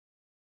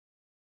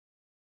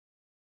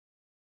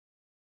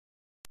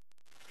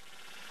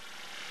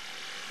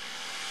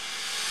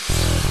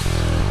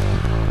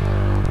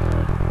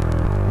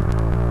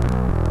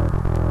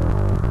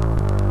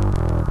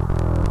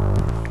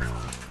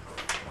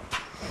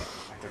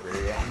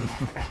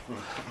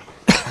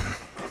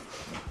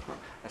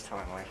That's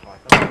telling my wife, well, I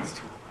thought it was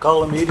too.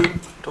 Call the meeting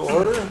to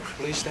order.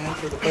 Please stand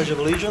for the Pledge of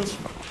Allegiance.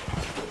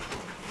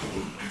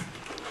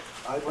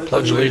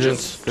 Pledge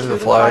allegiance to the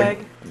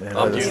flag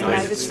of the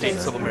United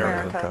States of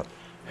America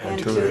and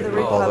to the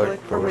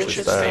republic for which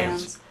it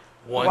stands,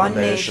 one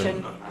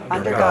nation,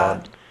 under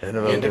God,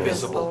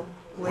 indivisible,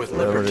 with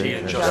liberty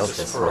and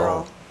justice for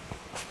all.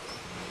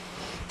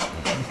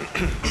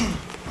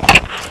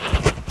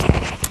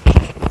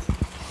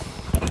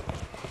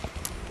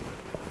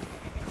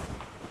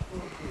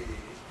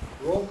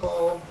 Roll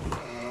call.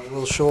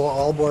 We'll show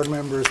all board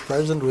members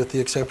present with the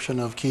exception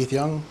of Keith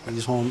Young.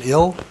 He's home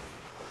ill.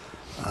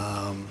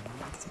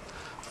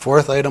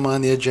 Fourth item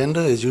on the agenda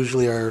is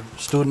usually our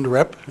student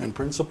rep and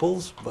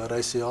principals, but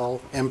I see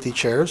all empty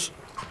chairs.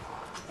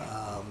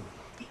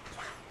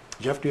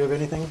 Jeff, do you have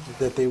anything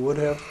that they would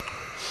have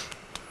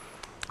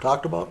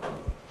talked about?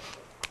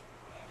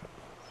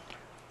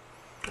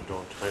 I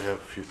don't. I have a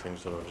few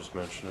things that I'll just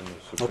mention in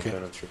the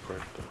superintendent's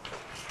report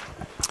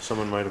that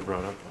someone might have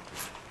brought up.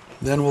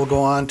 Then we'll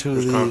go on to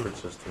There's the...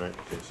 conferences tonight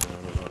in case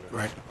anyone was wondering.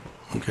 Right,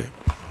 okay.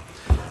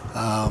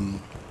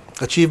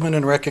 Achievement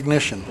and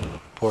recognition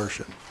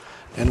portion,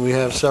 and we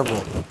have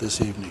several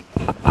this evening.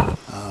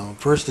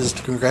 First is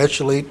to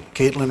congratulate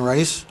Caitlin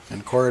Rice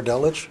and Cora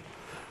Delich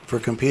for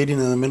competing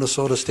in the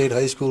Minnesota State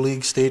High School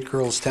League State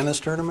Girls Tennis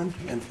Tournament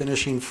and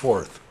finishing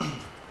 4th.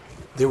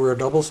 They were a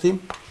doubles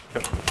team?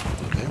 Yep.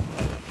 Okay.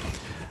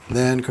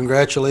 Then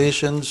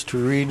congratulations to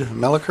Reed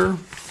Melliker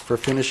for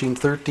finishing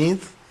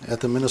 13th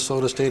at the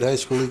Minnesota State High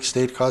School League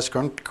State Cross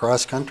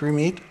Country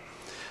Meet,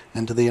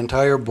 and to the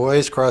entire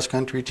boys cross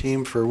country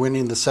team for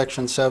winning the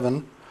Section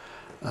 7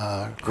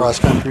 cross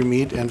country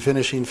meet and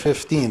finishing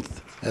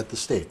 15th at the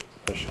state.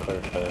 I should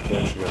clarify that. They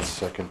actually got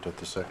second at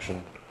the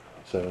Section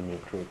 7 meet,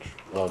 which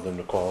allowed them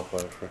to qualify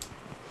for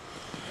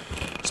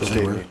So the they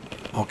state were, meet.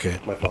 okay,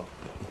 My fault.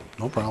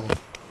 no problem.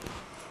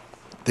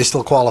 They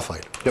still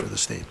qualified Yep. for the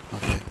state,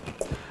 okay.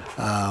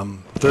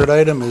 Third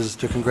item is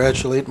to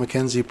congratulate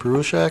Mackenzie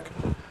Perushak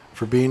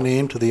for being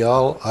named to the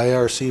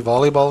All-IRC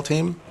volleyball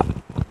team.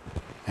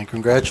 And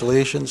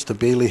congratulations to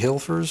Bailey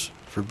Hilfers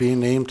for being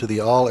named to the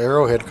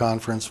All-Arrowhead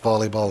Conference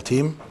volleyball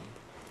team.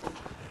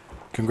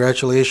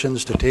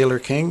 Congratulations to Taylor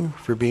King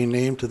for being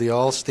named to the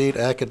All-State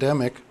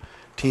Academic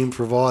team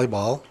for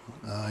volleyball.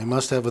 You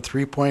must have a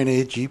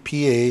 3.8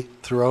 GPA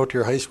throughout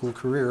your high school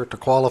career to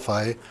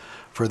qualify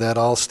for that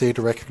All-State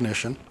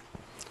recognition.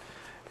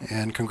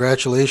 And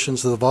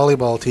congratulations to the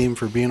volleyball team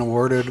for being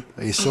awarded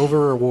a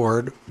silver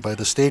award by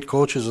the State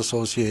Coaches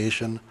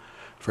Association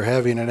for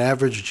having an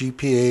average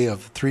GPA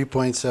of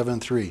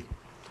 3.73.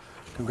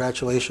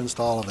 Congratulations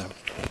to all of them.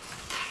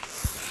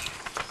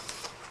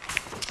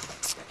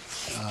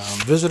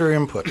 Visitor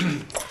input.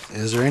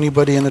 Is there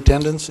anybody in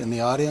attendance in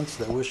the audience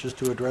that wishes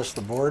to address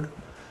the board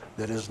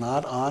that is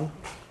not on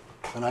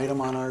an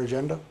item on our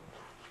agenda?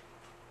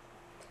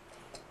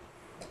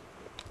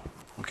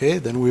 Okay,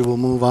 then we will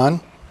move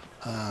on.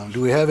 Do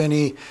we have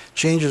any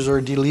changes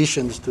or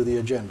deletions to the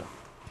agenda?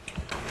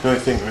 No, I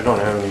think we don't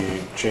have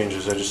any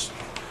changes. I just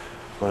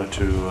wanted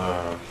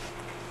to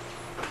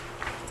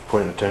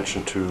point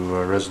attention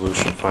to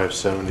Resolution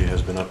 570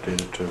 has been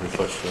updated to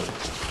reflect the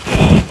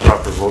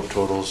proper vote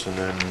totals, and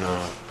then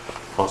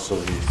also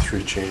the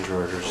 3 change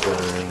orders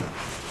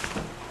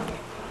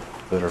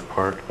that are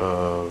part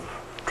of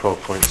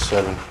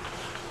 12.7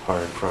 are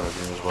in front of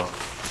you as well.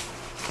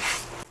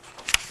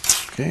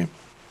 Okay.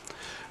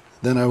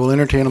 Then I will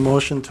entertain a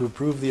motion to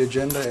approve the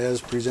agenda as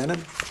presented.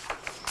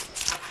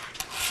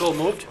 So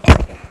moved.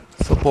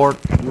 Support.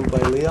 Moved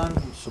by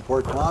Leon,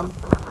 support Tom.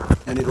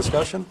 Any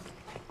discussion?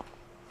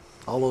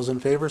 All those in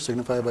favor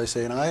signify by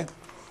saying aye.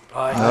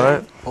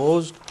 Aye.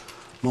 Opposed?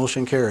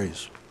 Motion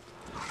carries.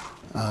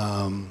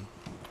 Now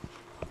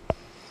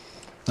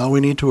we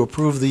need to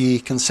approve the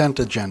consent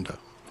agenda.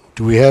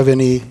 Do we have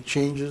any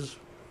changes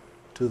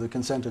to the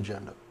consent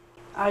agenda?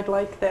 I'd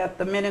like that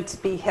the minutes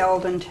be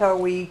held until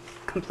we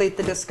complete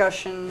the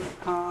discussion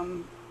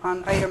on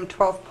item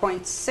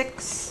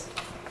 12.6.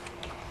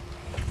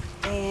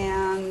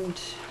 And,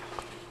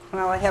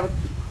 well,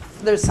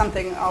 there's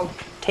something, I'll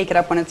take it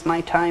up when it's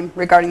my time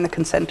regarding the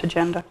consent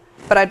agenda.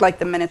 But I'd like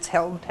the minutes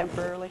held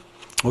temporarily.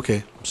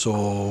 Okay,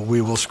 so we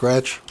will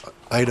scratch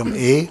item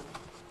A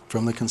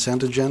from the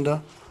consent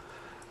agenda.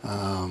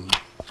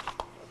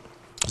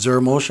 Is there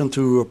a motion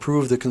to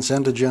approve the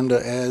consent agenda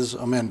as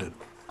amended?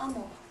 I'll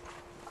move.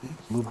 Okay,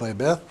 moved by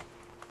Beth,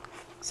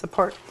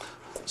 Support.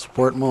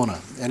 support Mona.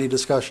 Any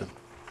discussion?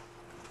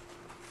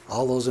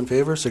 All those in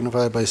favor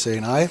signify by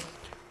saying aye.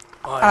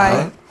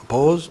 Aye.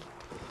 Opposed?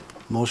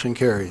 Motion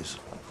carries.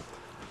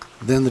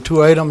 Then the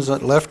 2 items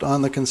that left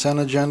on the consent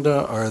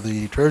agenda are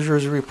the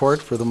treasurer's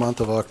report for the month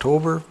of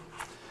October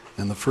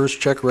and the first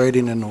check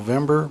writing in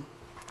November,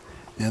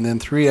 and then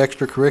 3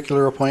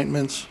 extracurricular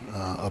appointments,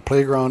 a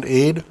playground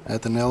aide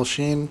at the Nell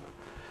Sheen,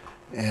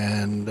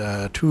 and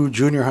 2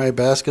 junior high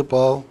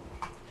basketball,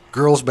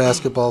 girls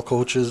basketball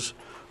coaches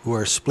who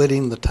are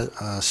splitting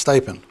the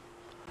stipend.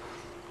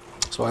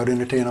 So I would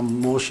entertain a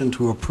motion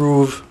to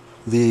approve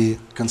the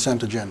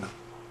consent agenda.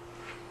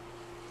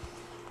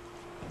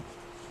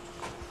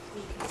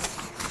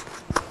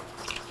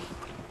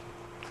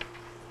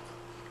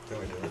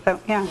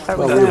 Yeah, that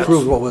Well, was we it.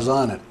 approved what was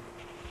on it.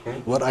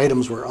 What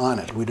items were on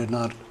it. We did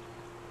not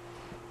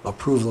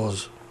approve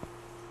those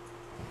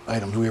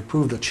items. We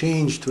approved a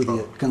change to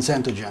the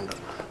consent agenda.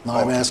 Now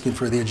I'm asking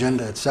for the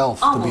agenda itself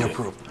to be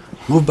approved.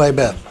 Moved by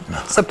Beth.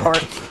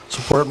 Support.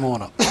 Support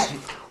Mona.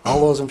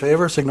 All those in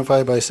favor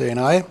signify by saying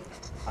aye.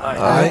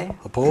 Aye.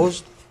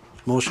 Opposed?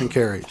 Motion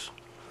carries.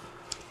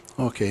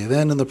 Okay,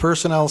 then in the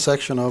personnel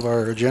section of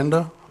our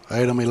agenda,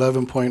 item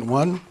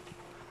 11.1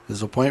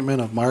 is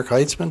appointment of Mark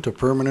Heitzman to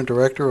Permanent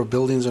Director of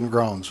Buildings and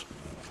Grounds.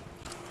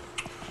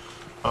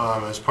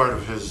 As part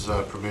of his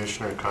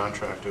probationary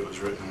contract, it was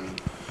written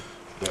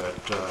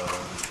that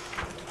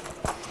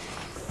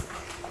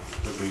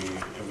there'd be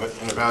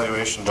an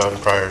evaluation done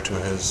prior to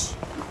his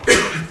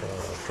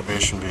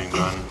probation being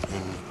done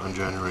on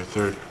January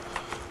 3rd.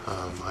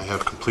 I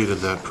have completed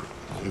that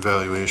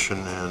evaluation,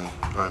 and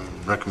I'm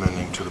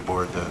recommending to the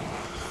board that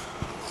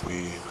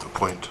we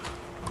appoint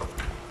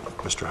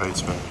Mr.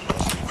 Heitzman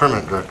as the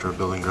Permanent Director of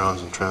Building,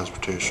 Grounds, and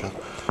Transportation.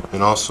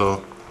 And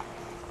also,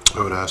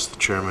 I would ask the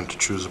chairman to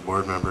choose a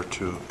board member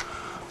to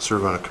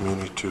serve on a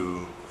committee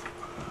to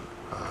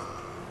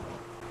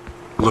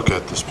look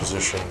at this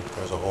position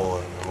as a whole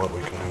and what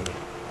we can do to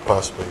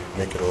possibly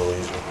make it a little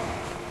easier.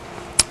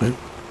 Okay.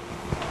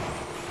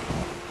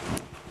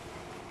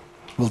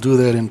 We'll do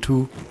that in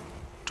two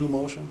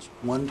motions.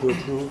 One to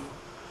approve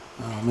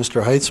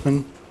Mr.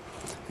 Heitzman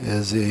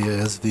as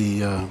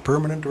the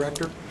Permanent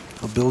Director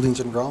of Buildings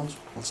and Grounds.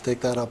 Let's take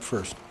that up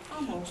first.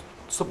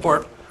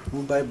 Support.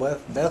 Moved by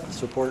Beth,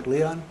 support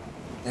Leon.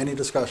 Any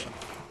discussion?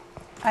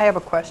 I have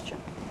a question.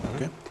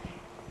 Okay.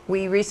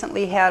 We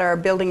recently had our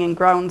Building and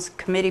Grounds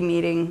Committee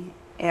meeting,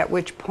 at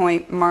which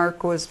point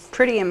Mark was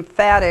pretty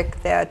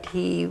emphatic that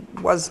he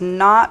was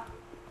not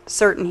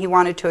certain he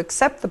wanted to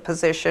accept the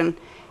position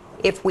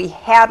if we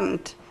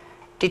hadn't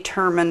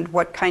determined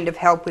what kind of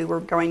help we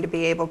were going to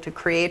be able to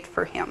create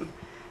for him.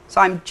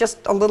 So I'm just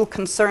a little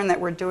concerned that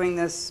we're doing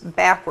this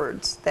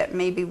backwards, that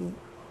maybe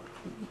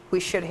we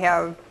should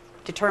have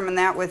determined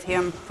that with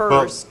him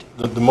first.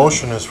 Well, the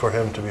motion is for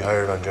him to be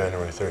hired on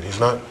January 3rd. He's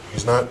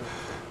not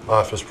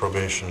off his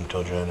probation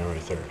until January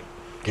 3rd,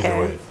 either Okay.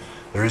 way.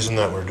 The reason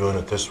that we're doing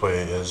it this way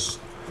is,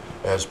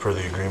 as per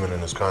the agreement in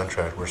his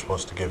contract, we're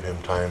supposed to give him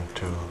time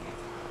to,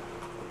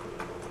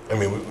 I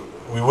mean,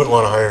 we wouldn't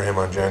want to hire him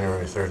on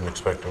January 3rd and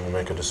expect him to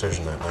make a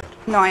decision that night.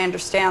 No, I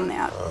understand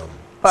that.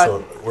 But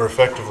So we're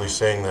effectively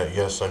saying that,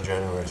 yes, on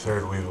January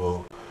 3rd,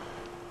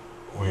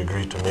 we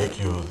agree to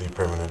make you the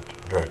permanent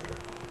director.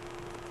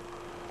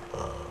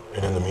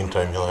 And in the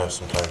meantime, he'll have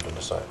some time to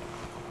decide.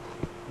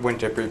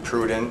 Wouldn't it be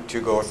prudent to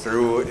go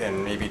through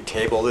and maybe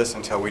table this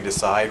until we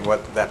decide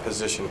what that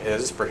position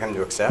is for him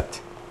to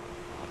accept?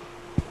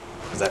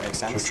 Does that make Two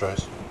sense?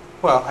 choice.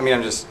 Well, I mean,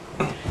 I'm just,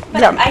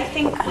 But Yeah. I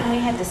think when we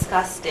had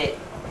discussed it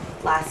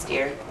last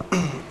year,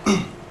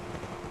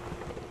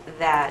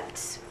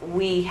 that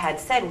we had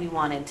said we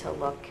wanted to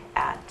look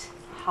at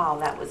how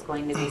that was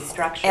going to be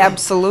structured.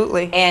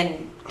 absolutely.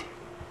 And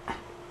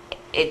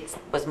it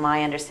was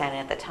my understanding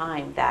at the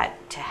time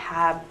that to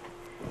have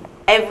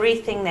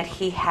everything that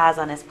he has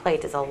on his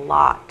plate is a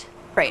lot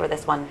Right. for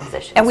this one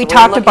position. And we So we're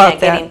talked looking about at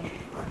that. getting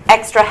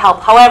extra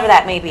help, however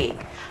that may be.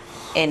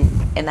 And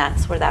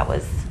that's where that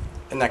was.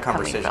 and that Coming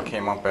conversation from.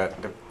 came up at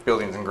the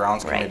Buildings and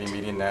Grounds Committee Right.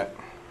 meeting that,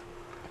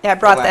 Yeah, I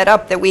brought that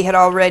up, that we had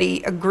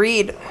already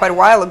agreed quite a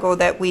while ago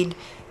that we'd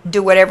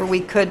do whatever we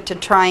could to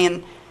try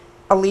and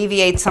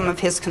alleviate some of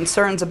his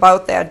concerns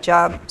about that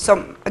job.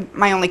 So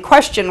my only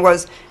question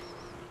was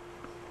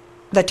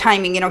the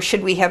timing,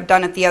 should we have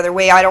done it the other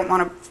way? I don't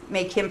want to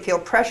make him feel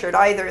pressured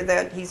either,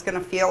 that he's going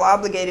to feel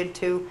obligated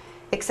to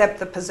accept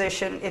the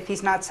position if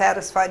he's not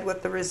satisfied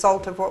with the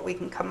result of what we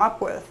can come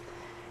up with.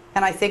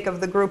 And I think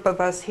of the group of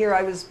us here,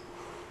 I was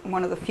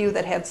one of the few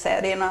that had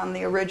sat in on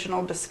the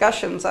original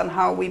discussions on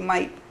how we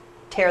might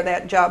tear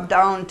that job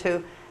down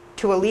to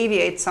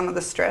alleviate some of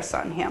the stress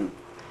on him.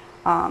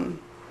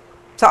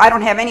 So I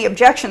don't have any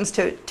objections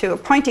to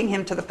appointing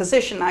him to the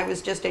position. I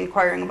was just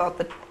inquiring about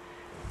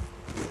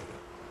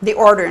the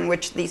order in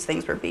which these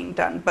things were being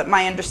done. But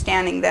my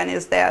understanding then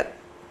is that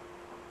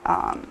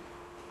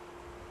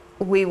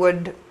we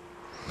would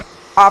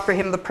offer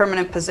him the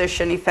permanent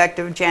position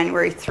effective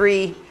January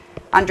 3,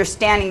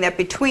 understanding that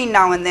between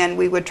now and then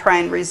we would try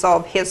and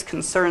resolve his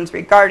concerns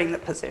regarding the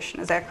position.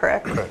 Is that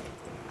correct? Correct.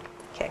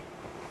 Okay.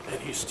 And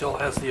he still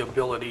has the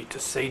ability to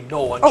say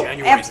no on Oh,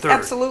 January 3rd.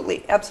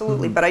 absolutely,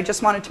 absolutely. But I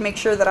just wanted to make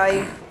sure that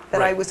I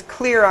Right. was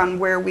clear on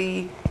where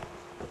we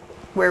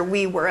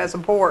were as a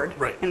board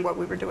Right. and what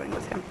we were doing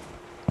with him.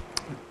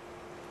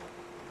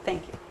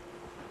 Thank you.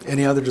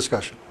 Any other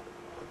discussion?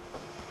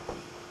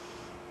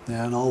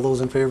 And all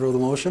those in favor of the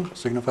motion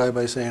signify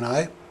by saying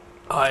aye.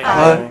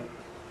 Aye.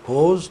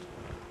 Opposed?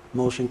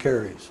 Motion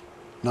carries.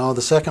 Now,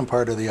 the second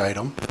part of the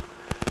item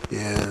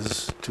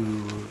is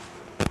to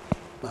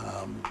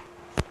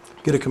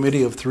get a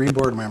committee of 3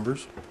 board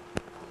members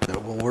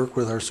that will work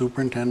with our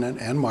superintendent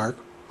and Mark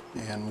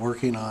in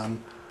working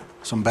on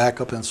some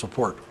backup and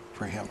support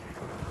for him.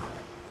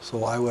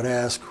 So I would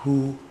ask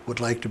who would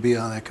like to be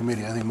on that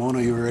committee. I think,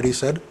 Mona, you already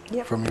said,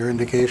 Yep. from your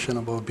indication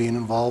about being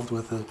involved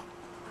with the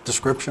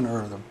description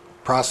or the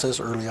process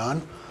early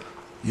on,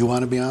 you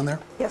want to be on there?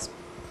 Yes.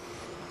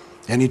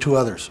 Any two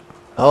others?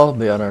 I'll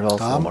be on it also,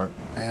 Tom? Mark.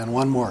 And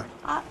one more.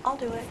 I'll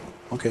do it.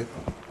 Okay,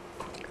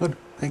 good,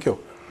 thank you.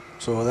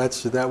 So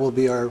that will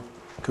be our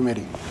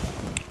committee.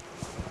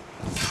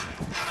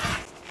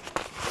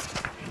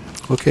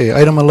 Okay,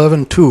 item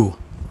 11.2,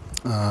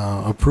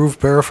 approve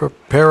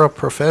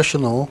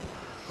paraprofessional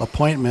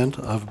appointment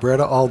of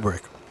Bretta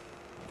Albrecht.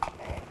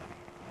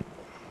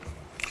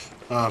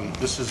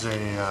 This is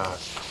a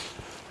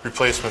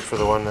replacement for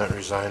the one that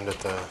resigned at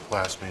the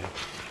last meeting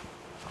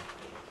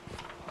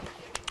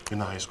in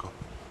the high school.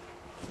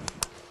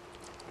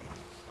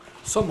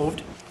 So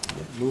moved.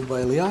 Moved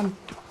by Leon,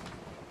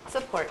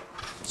 Support.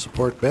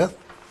 support Beth.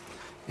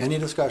 Any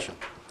discussion?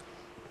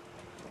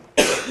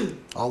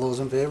 All those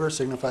in favor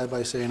signify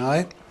by saying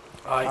aye.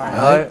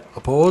 Aye.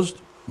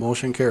 Opposed?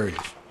 Motion carries.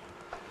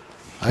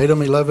 Item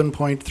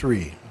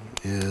 11.3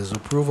 is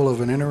approval of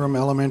an interim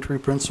elementary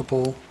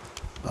principal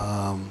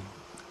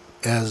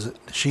as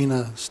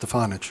Sheena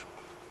Stefanich.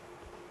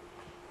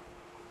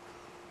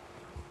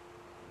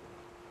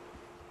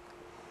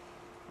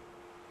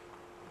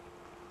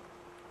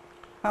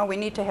 Well, we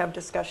need to have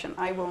discussion.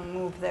 I will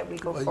move that we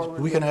go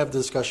forward. We can with- have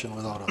discussion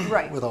without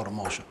Right. without a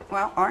motion,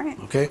 Well, all right.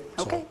 okay?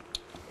 So- Okay.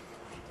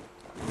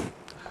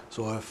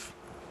 So if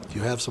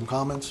you have some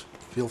comments,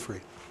 feel free.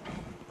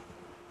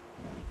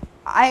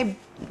 I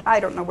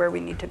don't know where we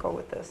need to go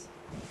with this.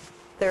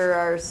 There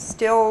are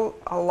still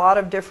a lot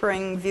of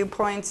differing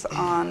viewpoints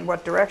on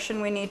what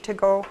direction we need to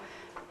go.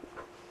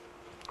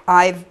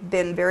 I've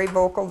been very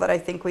vocal that I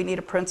think we need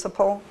a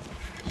principal,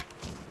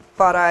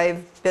 but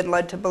I've been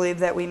led to believe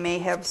that we may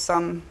have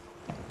some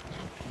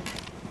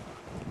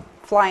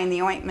fly in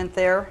the ointment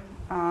there.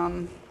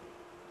 And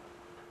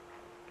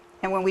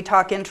when we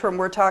talk interim,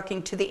 we're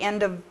talking to the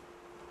end of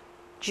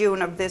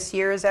June of this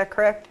year, is that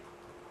correct?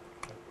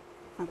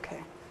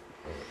 Okay.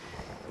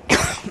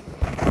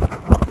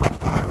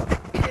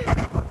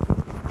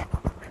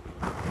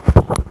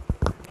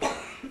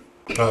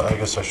 I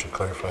guess I should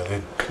clarify,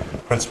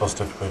 principals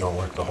typically don't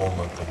work the whole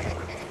month of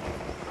June,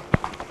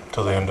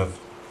 till the end of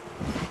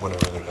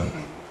whenever they're done,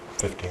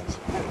 15th.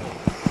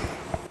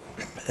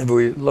 Have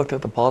we looked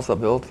at the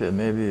possibility of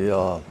maybe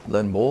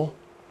Lynn Bull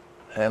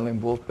handling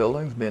both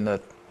buildings, being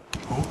that...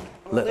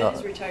 Lynn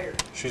is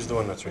retired. She's the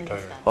one that's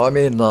retired. Oh, I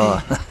mean,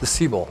 the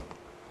Seabowl.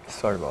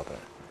 Sorry about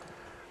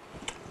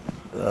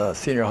that.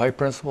 Senior high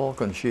principal,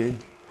 can she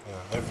Yeah,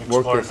 I've work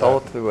explored this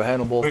out that. to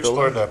handle both We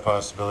explored buildings? that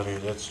possibility.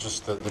 It's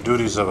just that the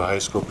duties of a high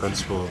school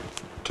principal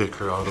take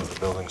her out of the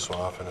building so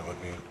often it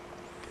would be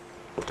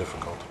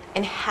difficult.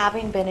 And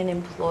having been an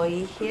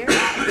employee here,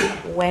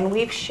 when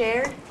we've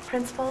shared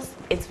principals,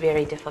 it's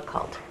very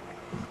difficult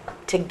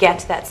to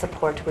get that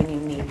support when you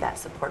need that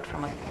support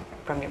from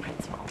your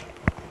principal.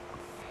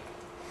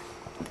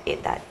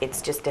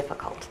 It's just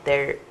difficult.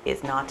 There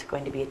is not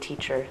going to be a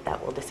teacher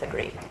that will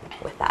disagree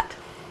with that.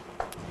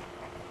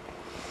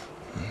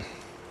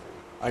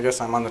 I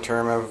guess I'm on the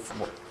term of,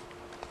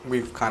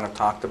 we've kind of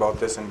talked about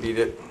this and beat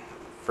it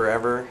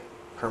forever,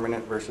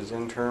 permanent versus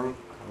interim.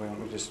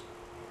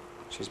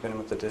 She's been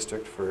with the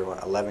district for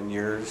 11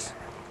 years.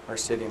 Our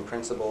sitting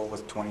principal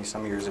with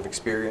 20-some years of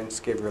experience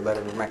gave her a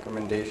letter of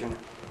recommendation.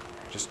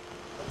 Just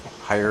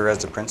hire her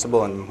as a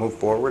principal and move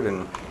forward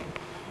and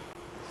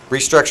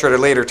restructure at a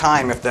later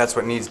time if that's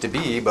what needs to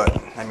be, but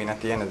I mean, at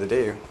the end of the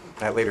day,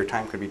 that later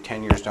time could be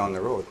 10 years down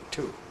the road,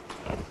 too.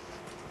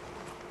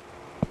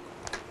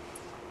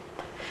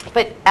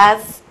 But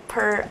as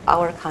per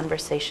our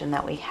conversation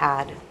that we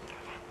had,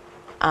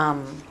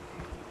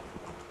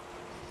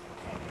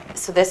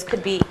 so this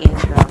could be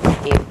interim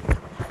if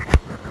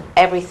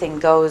everything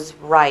goes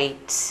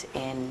right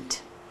and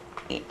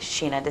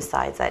Sheena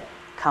decides that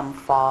come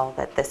fall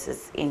that this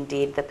is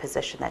indeed the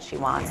position that she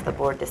wants. The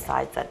board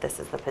decides that this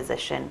is the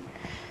position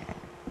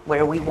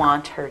where we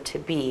want her to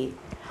be.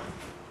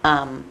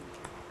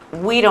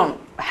 We don't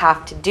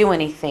have to do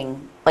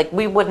anything. Like,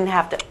 we wouldn't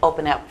have to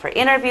open up for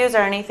interviews or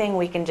anything.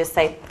 We can just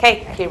say,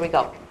 okay, here we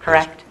go,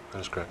 correct? That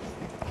is correct.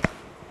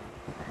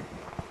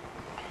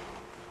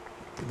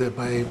 That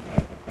by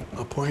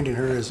appointing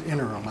her as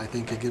interim, I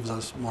think it gives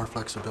us more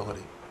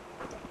flexibility.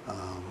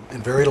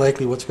 And very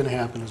likely what's going to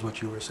happen is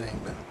what you were saying,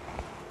 Ben,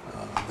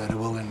 that it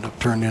will end up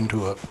turned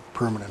into a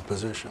permanent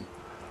position.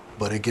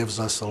 But it gives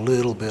us a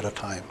little bit of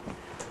time.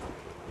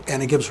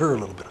 And it gives her a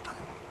little bit of time.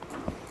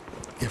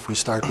 If we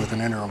start with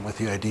an interim with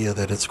the idea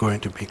that it's going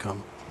to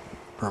become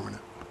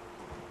permanent.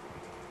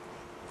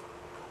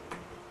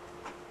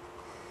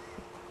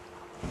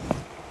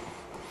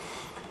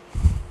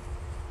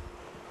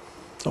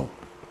 So,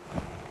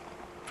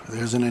 if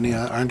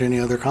there aren't any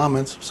other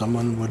comments,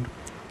 someone would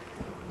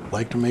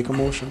like to make a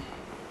motion.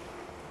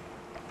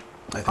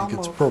 I think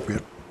it's move.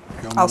 appropriate.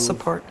 You'll I'll move-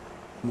 support.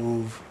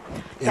 Move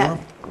That- interim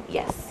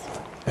Yes,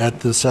 at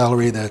the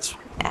salary that's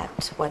at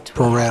what we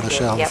pro have rata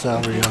here. Yep.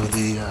 salary of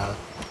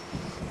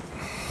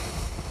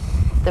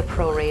The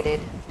prorated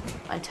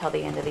until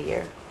the end of the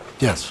year.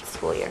 Yes.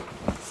 school year.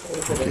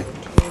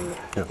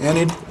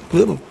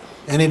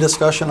 Any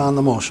discussion on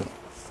the motion?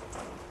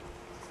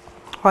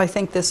 Well, I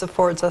think this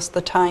affords us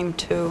the time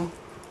to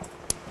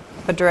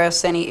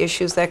address any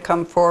issues that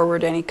come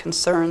forward, any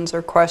concerns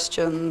or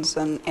questions,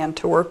 and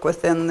to work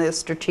within the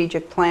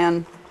strategic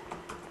plan,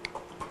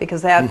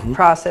 because that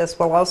process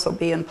will also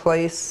be in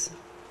place.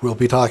 We'll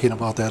be talking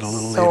about that a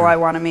little later. So I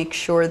want to make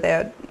sure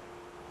that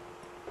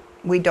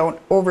we don't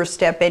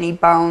overstep any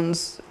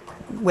bounds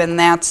when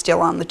that's still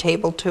on the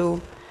table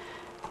too.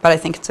 But I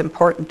think it's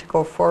important to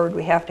go forward.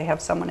 We have to have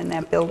someone in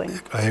that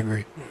building. I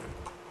agree.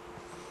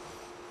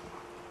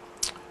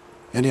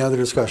 Any other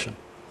discussion?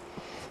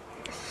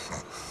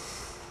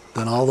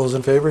 Then all those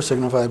in favor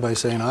signify by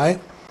saying aye.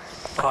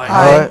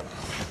 Aye.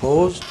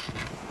 Opposed?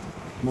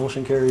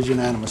 Motion carries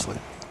unanimously.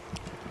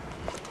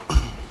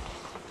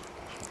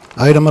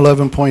 Item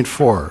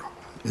 11.4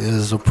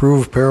 is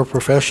approved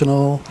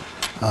paraprofessional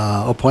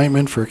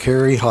appointment for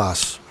Carrie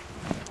Haas.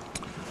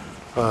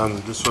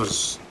 This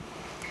was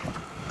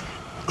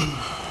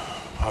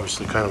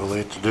obviously kind of a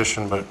late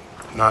addition, but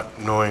not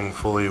knowing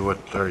fully what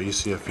our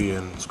ECFE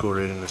and school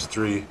readiness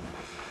 3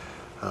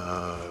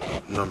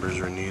 numbers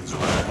or needs were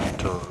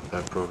until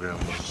that program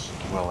was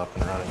well up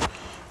and running.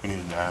 We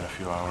needed to add a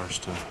few hours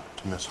to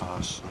Ms.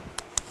 Haas.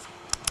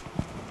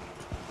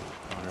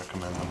 I would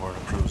recommend the board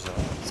approves that.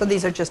 So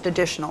these are just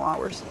additional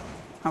hours?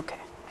 Okay.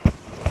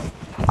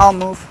 I'll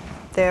move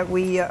that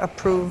we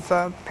approve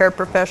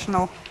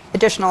paraprofessional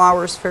additional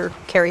hours for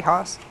Carrie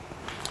Haas.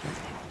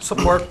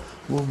 Support.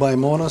 Moved by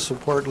Mona,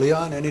 support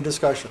Leon. Any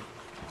discussion?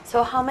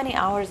 So how many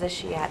hours is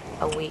she at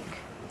a week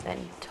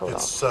then total?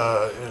 It's,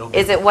 it'll be,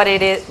 Is it what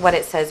it is, what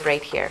it says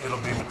right here? it'll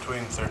be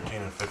between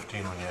 13 and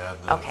 15 when you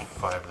add the Okay.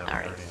 5 that we All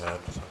right. already had.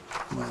 So,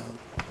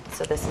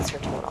 So this is her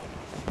total.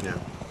 yeah.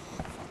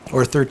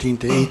 Or 13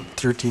 to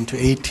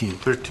 18,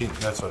 13,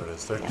 that's what it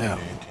is, 13 Yeah.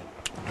 to 18.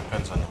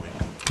 Depends on the week.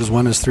 because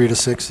one is 3 to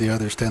 6, the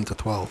other's 10 to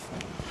 12.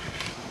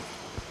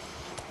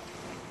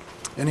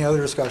 Any other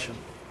discussion?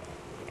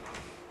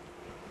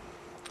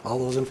 All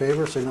those in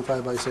favor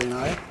signify by saying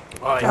aye.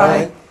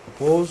 Aye.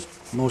 Opposed?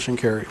 Motion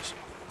carries.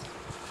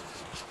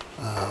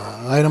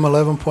 Item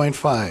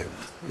 11.5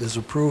 is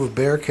approved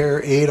Bear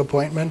Care Aid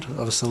appointment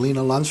of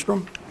Selena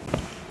Lundstrom.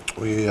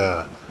 We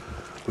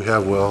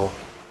have, well,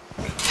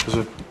 is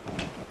it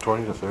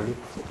 20 to 30?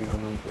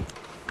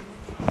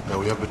 Yeah,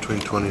 we have between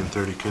 20 and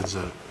 30 kids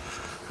that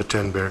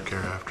attend Bear Care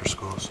after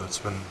school, so it's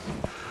been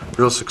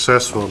real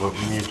successful, but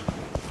we need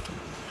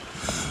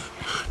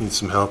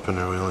some help in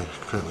there. We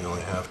currently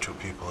only have 2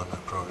 people in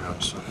that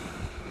program, so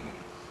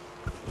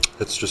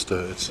it's just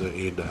it's an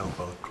aid to help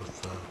out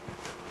with the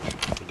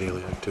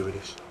daily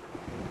activities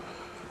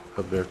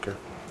of Bear Care.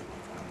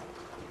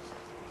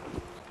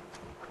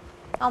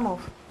 I'll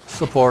move.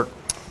 Support.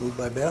 Moved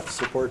by Beth,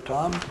 support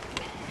Tom.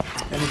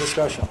 Any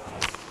discussion?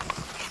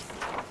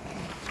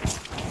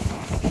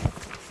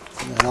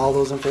 And all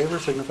those in favor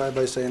signify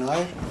by saying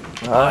aye.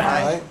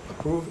 Aye.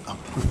 Approved.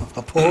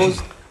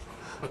 Opposed?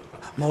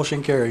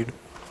 Motion carried.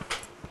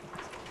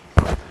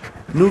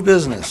 New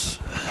business.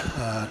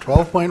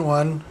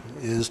 12.1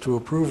 is to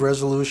approve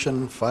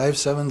Resolution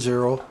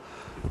 570,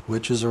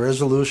 which is a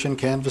resolution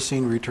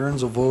canvassing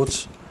returns of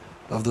votes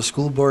of the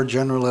school board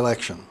general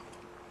election.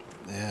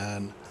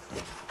 And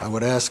I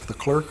would ask the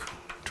clerk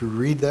to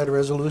read that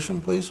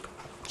resolution, please.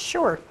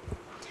 Sure.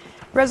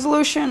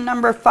 Resolution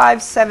number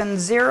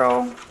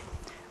 570,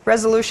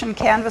 resolution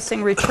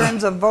canvassing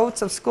returns of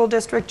votes of school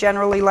district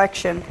general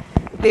election.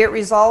 Be it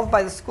resolved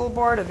by the School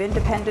Board of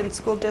Independent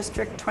School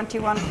District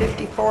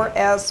 2154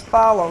 as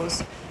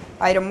follows.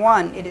 Item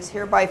 1, it is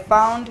hereby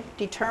found,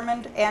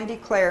 determined, and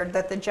declared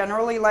that the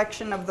general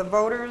election of the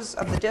voters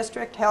of the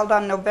district held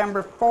on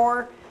November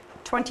 4,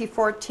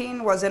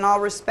 2014 was in all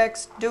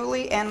respects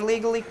duly and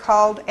legally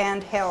called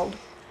and held.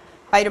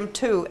 Item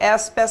 2,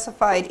 as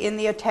specified in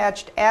the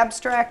attached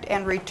abstract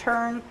and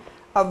return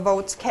of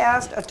votes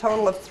cast, a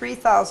total of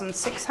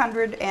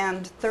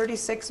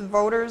 3,636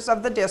 voters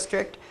of the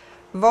district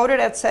voted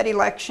at said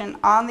election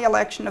on the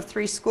election of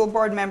 3 school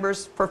board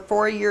members for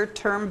 4-year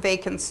term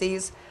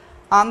vacancies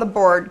on the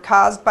board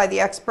caused by the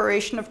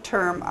expiration of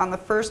term on the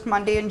first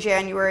Monday in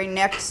January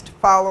next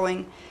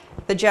following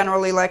the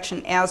general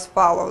election as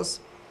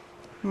follows.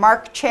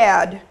 Mark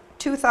Chad,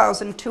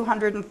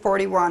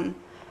 2,241.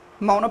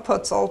 Mona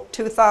Putzel,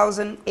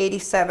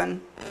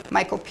 2,087.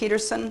 Michael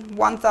Peterson,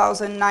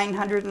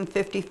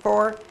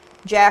 1,954.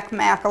 Jack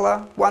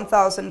Makala,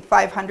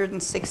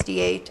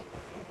 1,568.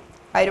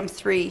 Item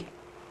 3.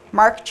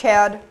 Mark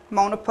Chad,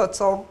 Mona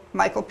Putzel,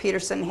 Michael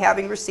Peterson,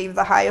 having received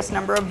the highest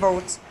number of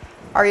votes,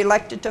 are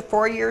elected to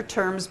 4-year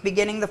terms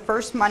beginning the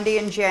first Monday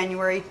in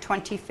January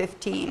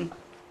 2015.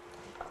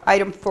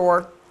 Item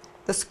 4.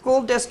 The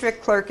school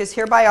district clerk is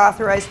hereby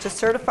authorized to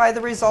certify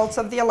the results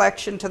of the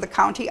election to the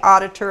county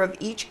auditor of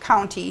each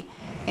county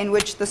in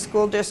which the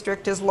school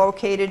district is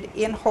located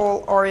in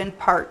whole or in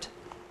part.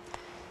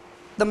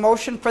 The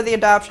motion for the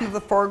adoption of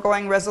the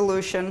foregoing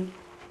resolution,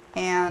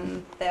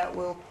 and that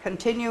will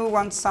continue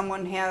once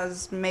someone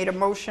has made a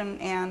motion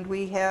and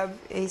we have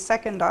a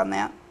second on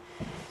that,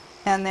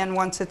 And then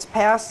once it's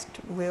passed,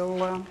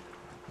 we'll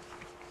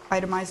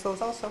itemize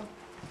those also.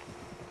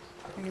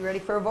 Are you ready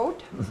for a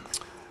vote?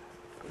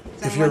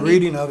 Does If your anyone need-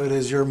 reading of it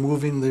is you're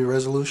moving the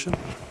resolution?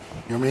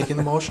 You're making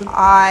the motion?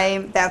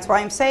 That's why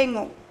I'm saying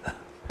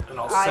And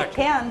I'll I second.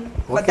 can,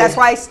 but Okay. that's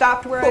why I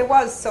stopped where I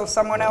was, so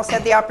someone else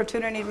had the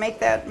opportunity to make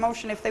that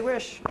motion if they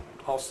wish.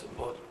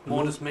 Well,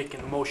 Mona's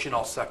making a motion,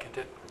 I'll second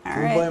it. All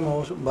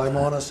Moved right. by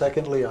Mona,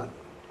 second Leon.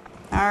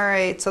 All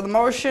right, so the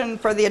motion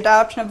for the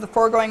adoption of the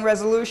foregoing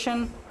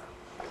resolution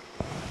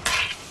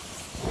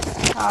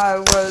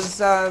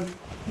was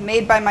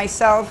made by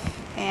myself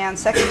and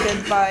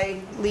seconded by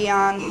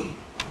Leon.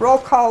 Roll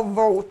call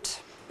vote.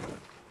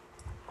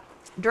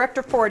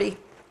 Director Forty,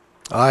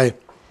 Aye.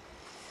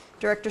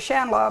 Director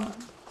Shanlob,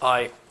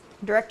 Aye.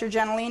 Director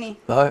Gentilini,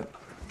 Aye.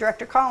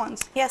 Director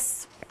Collins,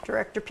 Yes.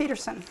 Director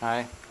Peterson.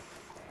 Aye.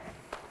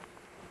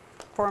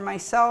 For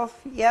myself,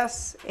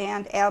 yes,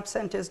 and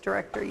absent is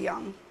Director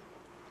Young.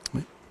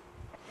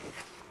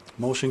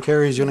 Motion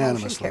carries Motion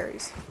unanimously.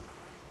 carries.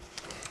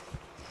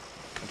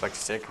 I'd like to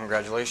say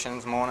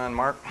congratulations, Mona and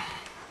Mark.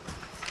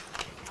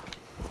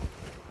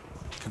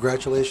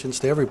 Congratulations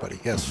to everybody,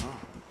 yes,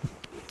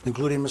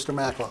 including Mr.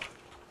 Macklow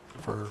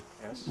for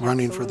Yes.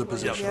 running for the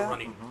Absolutely. Yep, position. Yeah.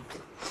 running.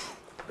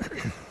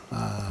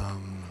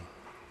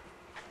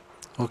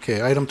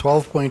 Okay, item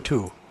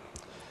 12.2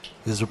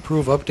 is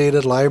approve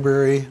updated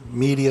library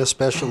media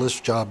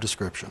specialist job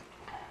description.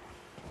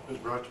 It was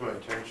brought to my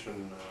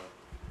attention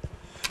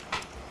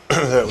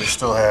that we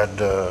still had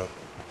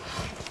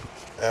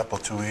Apple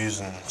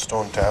IIes and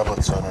stone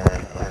tablets on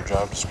our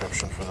job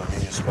description for the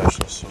media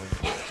specialist. So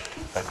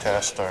I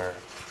tasked our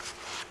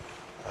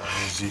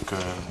Zika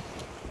and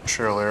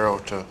Cheryl Arrow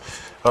to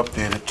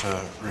update it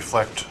to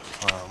reflect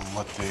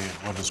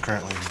what is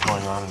currently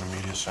going on in the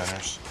media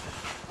centers.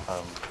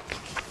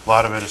 A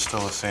lot of it is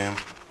still the same.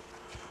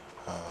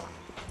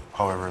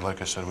 However,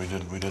 like I said, we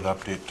did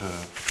update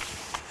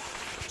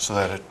so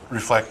that it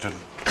reflected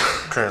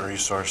current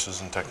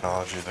resources and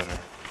technology that are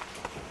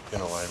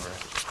in a library,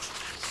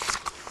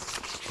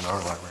 in our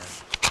library.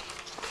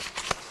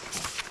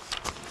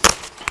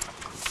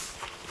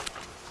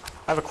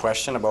 I have a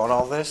question about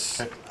all this.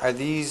 Okay. Are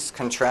these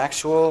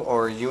contractual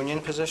or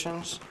union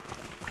positions?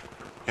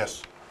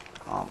 Yes.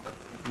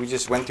 We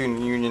just went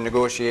through union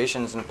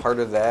negotiations, and part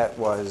of that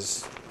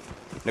was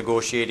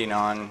negotiating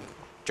on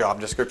job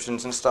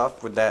descriptions and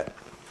stuff.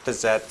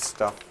 Does that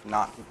stuff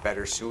not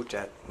better suit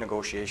at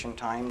negotiation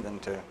time than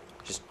to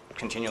just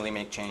continually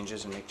make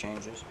changes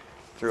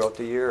throughout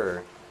the year?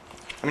 Or,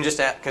 I mean, just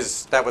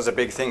because that was a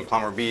big thing,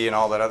 Plumber B and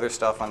all that other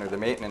stuff under the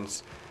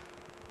maintenance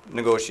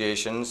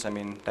negotiations. I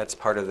mean, that's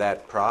part of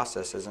that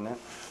process, isn't it?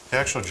 The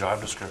actual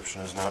job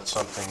description is not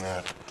something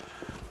that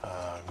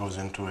goes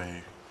into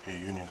a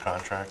union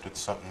contract.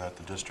 It's something that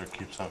the district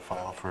keeps on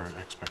file for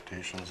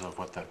expectations of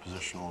what that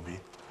position will be.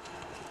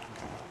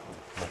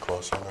 Am I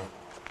close on that?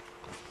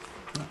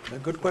 A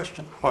good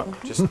question. Well,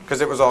 just because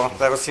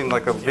that seemed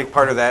like a big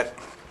part of that,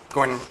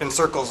 going in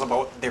circles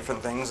about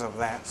different things of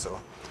that, so.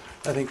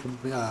 I think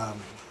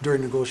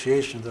during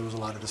negotiations, there was a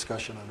lot of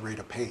discussion on rate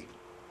of pay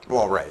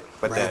Well, right,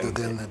 but rather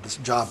then than the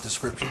job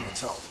description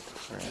itself.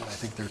 Right. And I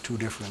think they're two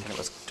different it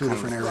was two kind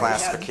different of areas.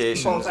 class-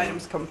 Classifications Both and-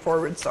 items come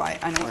forward, so I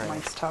know what Right.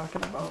 Mike's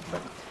talking about,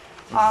 but,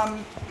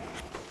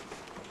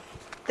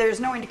 there's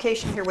no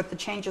indication here what the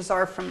changes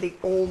are from the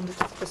old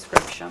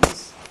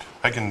descriptions.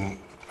 I can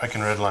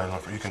redline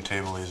them. You can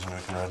table these and we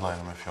can redline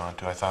them if you want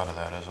to. I thought of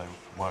that as I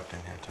walked in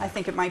here today. I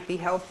think it might be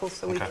helpful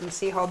so we Okay. can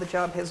see how the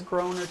job has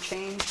grown or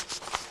changed.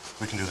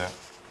 We can do that.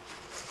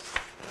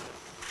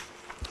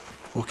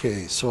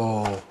 Okay, so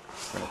we're going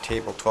to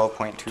table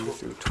 12.2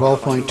 through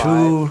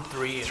 12.2,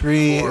 3 and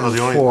 3, 4. and the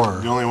 4.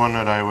 only one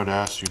that I would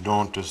ask you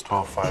don't is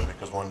 12.5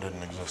 because one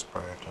didn't exist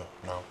prior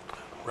to now.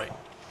 Right.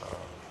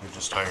 We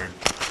just hired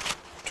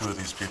 2 of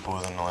these people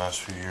within the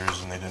last few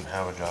years and they didn't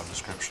have a job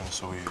description,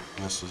 so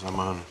I'm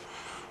on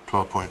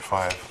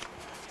 12.5.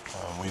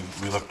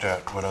 We looked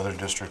at what other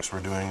districts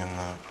were doing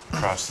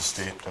across the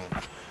state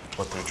and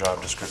what their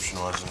job description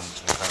was and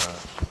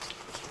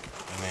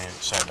they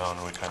sat down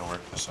and we kind of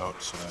worked this out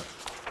so that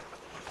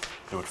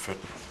it would fit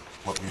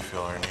what we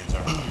feel our needs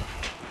are.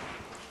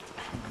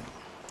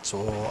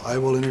 So I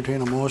will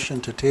entertain a motion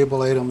to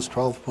table items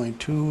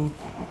 12.2,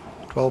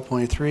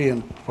 12.3,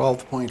 and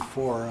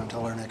 12.4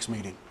 until our next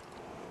meeting.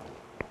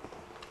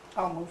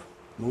 I'll move.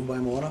 Moved by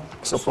Mona.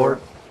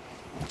 Support.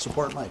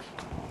 Support Mike.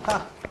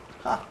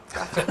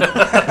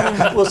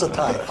 It was a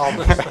tie.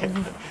 Almost.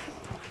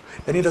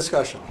 Any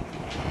discussion?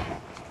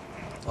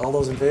 All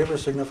those in favor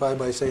signify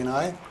by saying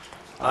aye.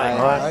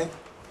 Aye.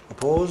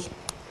 Opposed?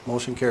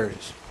 Motion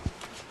carries.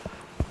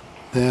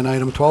 Then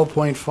item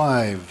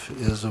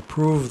 12.5 is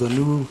approve the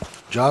new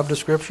job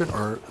description,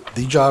 or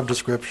the job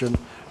description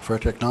for a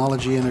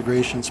technology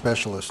integration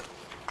specialist.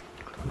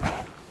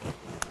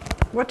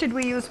 What did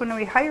we use when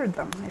we hired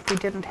them, if we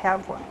didn't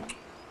have one?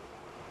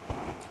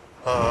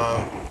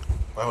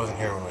 I wasn't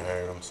here when we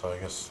hired them, so I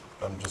guess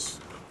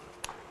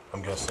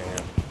I'm guessing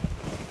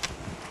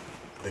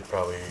they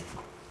probably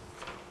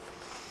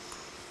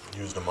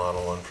used a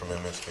model one from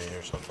MSB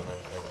or something.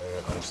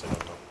 I honestly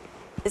don't know.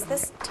 Is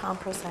this Tom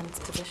Prosen's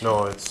position?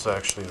 No, it's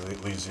actually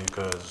Lee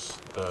Zika's,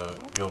 the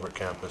Gilbert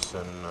campus,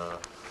 and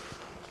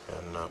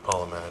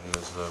Paula Madden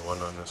is the one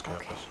on this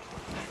campus.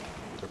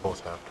 They're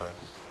both half-time.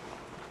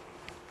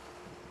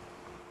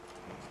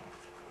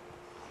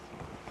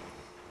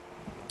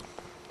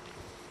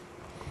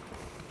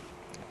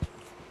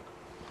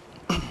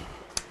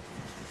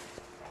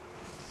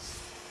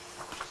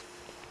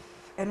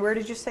 And where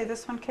did you say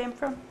this one came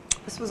from?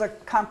 This was a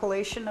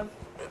compilation of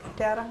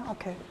data?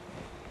 Okay.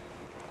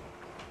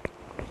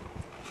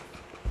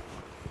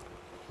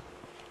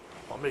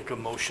 I'll make a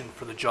motion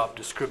for the job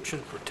description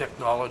for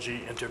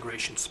technology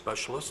integration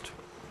specialist.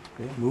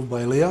 Okay, moved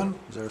by Leon.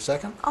 Is there a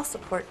second? I'll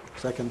support.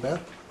 Second,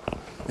 Beth.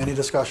 Any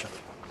discussion?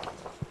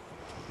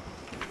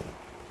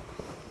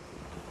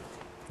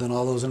 Then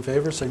all those in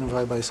favor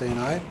signify by saying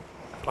aye.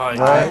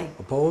 Aye.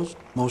 Opposed?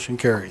 Motion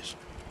carries.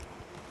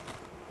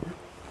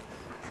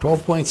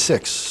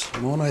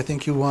 12.6, Mona, I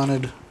think you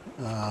wanted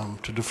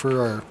to defer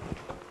our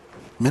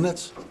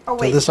minutes Oh,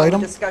 to wait, this no,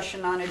 item?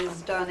 discussion on it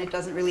is done. It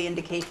doesn't really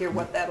indicate here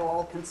what that'll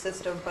all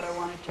consist of, but I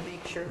wanted to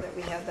make sure that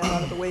we had that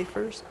out of the way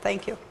first.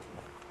 Thank you.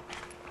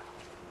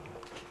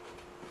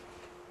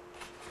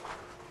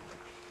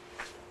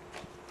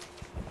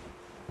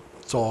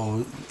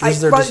 So I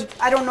is there,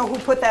 I don't know who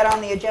put that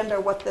on the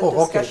agenda, what the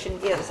Oh, okay. discussion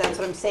is. That's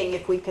what I'm saying,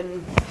 if we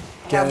can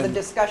have the Can-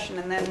 discussion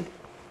and then,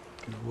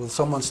 will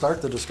someone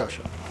start the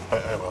discussion?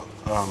 I will.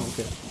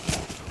 Okay.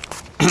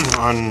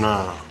 On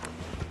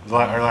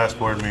our last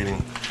board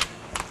meeting,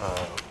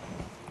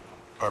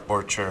 our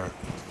board chair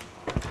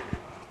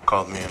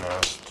called me and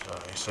asked,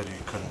 he said he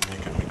couldn't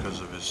make it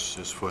because of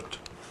his foot.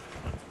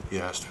 He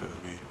asked if it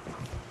would be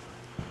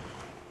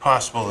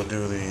possible to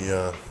do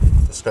the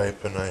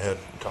Skype, and I had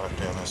talked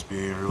to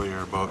MSBA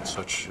earlier about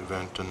such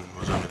event and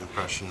was under the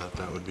impression that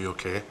that would be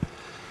okay.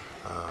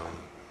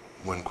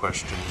 When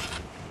questioned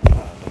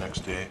the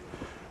next day,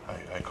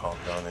 I called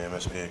down the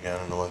MSBA again,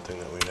 and the one thing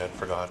that we had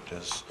forgot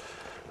is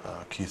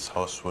Keith's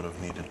house would have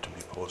needed to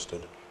be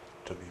posted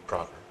to be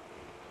proper.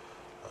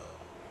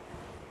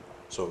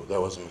 So that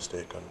was a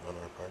mistake on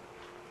our part.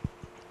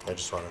 I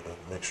just wanted to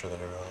make sure that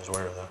everyone was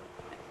aware of that.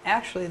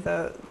 actually,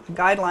 the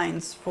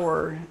guidelines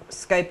for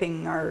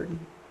Skyping are,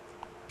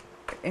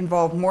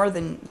 involve more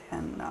than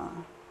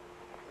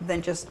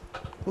just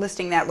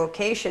listing that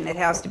location. It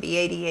has to be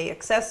ADA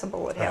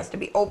accessible, it has Right. to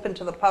be open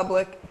to the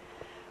public.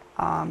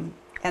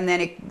 And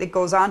then it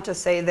goes on to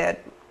say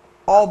that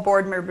all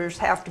board members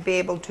have to be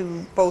able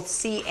to both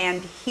see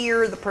and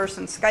hear the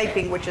person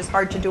Skyping, which is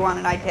hard to do on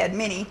an iPad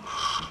mini.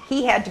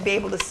 He had to be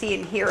able to see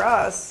and hear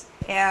us,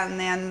 and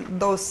then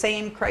those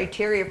same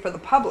criteria for the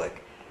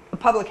public. The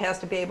public has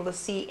to be able to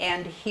see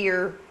and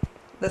hear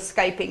the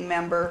Skyping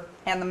member,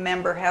 and the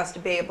member has to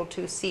be able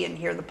to see and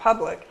hear the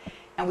public.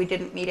 And we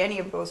didn't meet any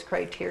of those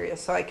criteria,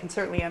 so I can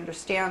certainly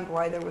understand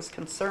why there was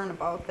concern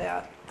about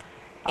that.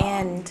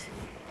 And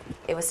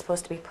it was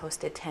supposed to be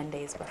posted 10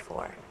 days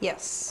before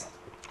Yes,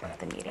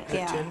 the meeting. Is it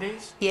Yeah. 10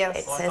 days? yes.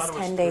 It Oh, I says thought it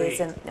was 10 days,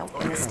 3. and no, in the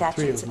Okay. 3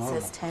 statutes is it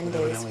normal, says 10 but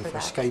days evidently for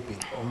that.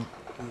 Skyping,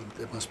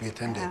 it must be a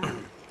 10-day Yeah.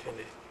 period. 10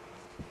 days.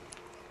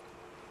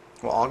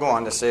 Well, I'll go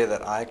on to say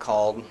that I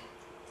called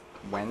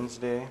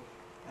Wednesday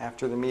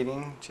after the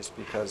meeting, just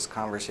because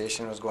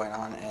conversation was going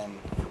on, and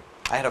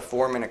I had a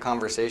 4-minute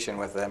conversation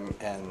with them,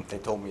 and they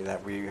told me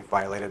that we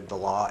violated the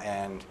law,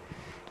 and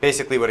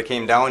basically what it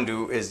came down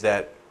to is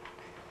that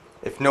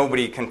if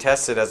nobody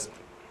contested as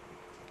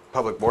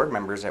public board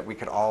members, that we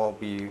could all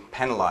be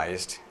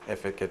penalized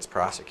if it gets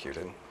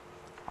prosecuted.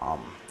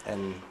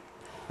 And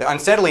the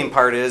unsettling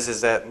part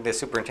is that the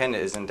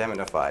superintendent is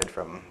indemnified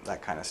from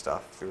that kind of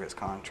stuff through his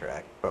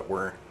contract, but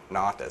we're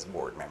not as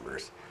board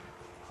members.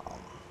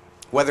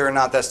 Whether or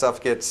not that stuff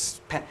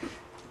gets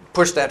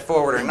pushed that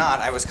forward or not,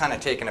 I was kind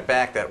of taken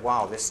aback that,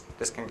 wow, this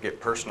can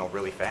get personal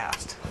really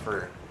fast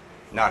for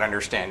not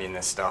understanding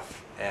this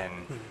stuff. And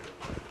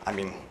I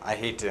mean, I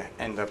hate to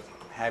end up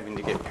having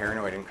to get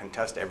paranoid and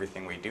contest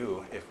everything we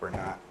do if we're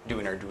not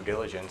doing our due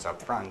diligence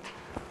up front.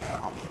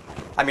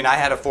 I mean, I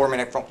had a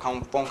 4-minute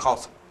phone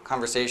call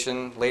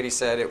conversation. Lady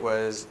said it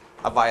was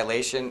a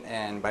violation,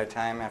 and by the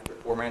time after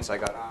 4 minutes I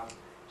got off,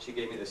 she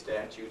gave me the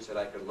statutes that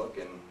I could look,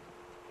 and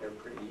they're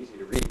pretty easy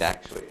to read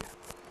actually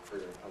for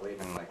a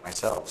layman like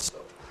myself. So,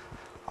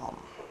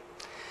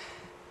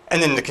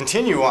 and then to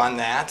continue on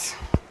that,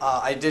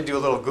 I did do a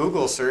little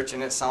Google search,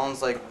 and it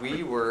sounds like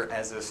we were,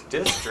 as a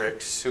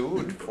district,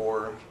 sued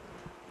for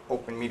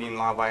open meeting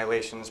law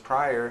violations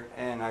prior,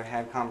 and I've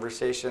had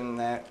conversation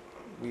that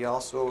we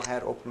also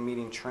had open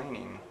meeting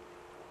training.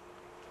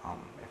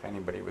 If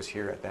anybody was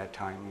here at that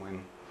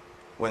time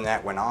when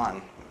that went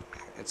on,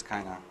 it's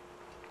kind of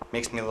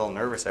makes me a little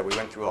nervous that we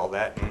went through all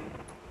that and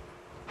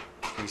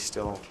we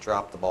still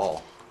dropped the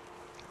ball.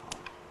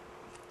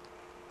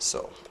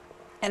 So.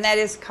 And that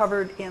is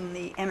covered in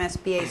the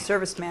MSBA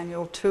service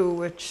manual too,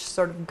 which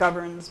sort of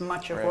governs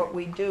much of what Right.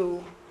 we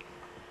do,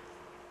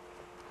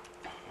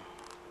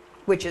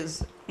 which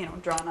is,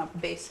 drawn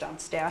up based on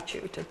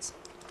statute.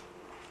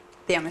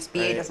 The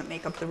MSBA Right. doesn't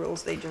make up the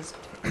rules, they just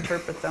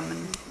interpret them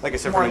in Like I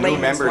said, more from a new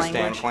layman's member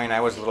language. standpoint, I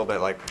was a little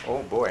bit like,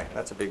 oh boy,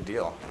 that's a big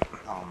deal.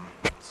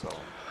 So,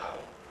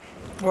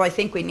 Well, I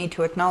think we need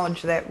to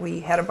acknowledge that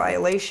we had a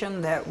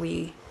violation, that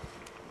we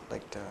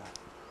like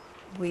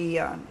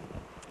to,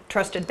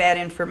 trusted bad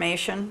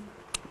information,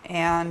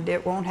 and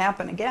it won't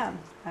happen again.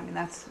 I mean,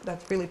 that's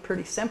really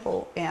pretty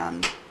simple,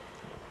 and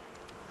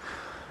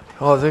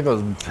Well, I think it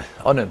was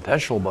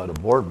unintentional by the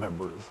board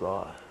members.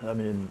 I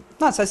mean,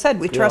 as I said,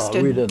 we yeah,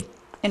 trusted we didn't.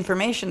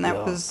 information that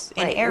Yeah. was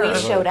in Right, error. we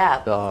showed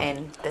up Yeah.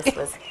 and this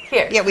was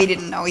here, Yeah, we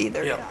didn't know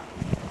either. Yeah.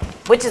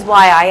 which is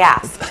why I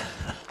asked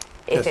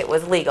if Yes. it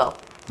was legal.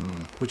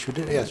 Which you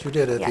did, yes, you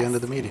did at the end Yes.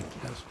 of the meeting,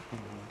 yes.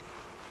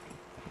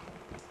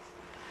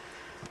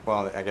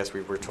 well, I guess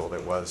we were told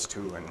it was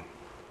too, and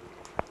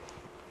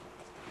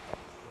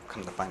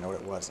come to find out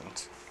it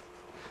wasn't.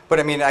 But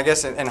I mean, I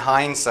guess in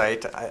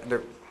hindsight,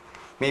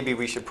 maybe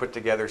we should put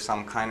together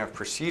some kind of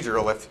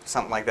procedural if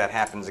something like that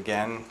happens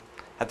again.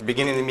 At the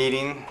beginning of the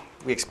meeting,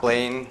 we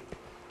explain,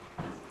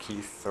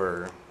 Keith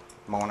or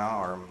Mona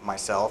or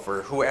myself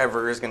or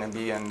whoever is going to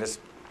be in this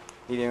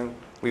meeting,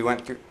 we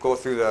go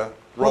through the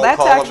Well, roll that's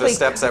call of the actually-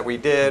 steps that we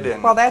did.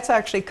 And Well, that's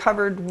actually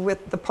covered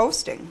with the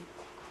posting.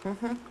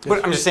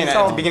 but I'm just saying at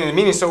So- the beginning of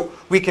the meeting, so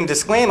we can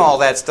disclaim all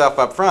that stuff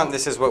up front.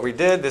 This is what we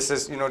did. This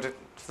is,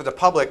 for the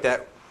public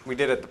that we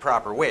did it the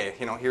proper way.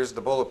 Here's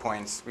the bullet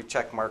points. We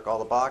check mark all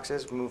the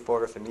boxes, move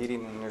forward with the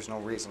meeting, and there's no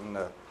reason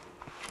to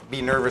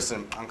be nervous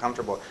and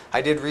uncomfortable.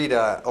 I did read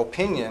an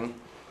opinion.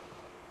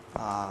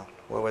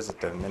 What was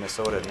it? The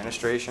Minnesota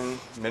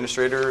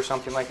administrator or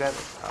something like that.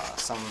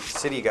 Some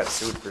city got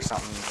sued for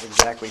something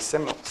exactly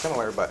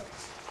similar, but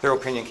their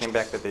opinion came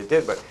back that they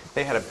did, but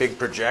they had a big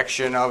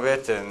projection of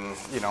it, and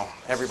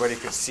everybody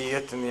could see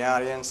it in the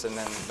audience, and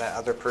then that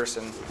other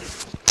person,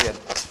 he had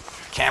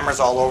cameras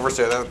all over,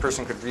 so the other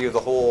person could view the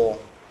whole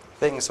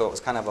thing, so it was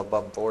kind of a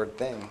above board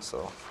thing.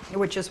 So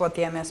Which is what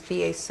the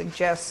MSBA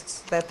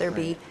suggests, that there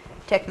be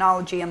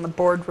technology in the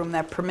boardroom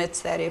that permits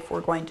that if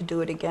we're going to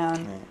do it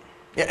again.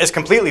 yeah, it's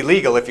completely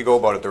legal if you go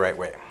about it the right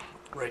way.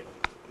 Right.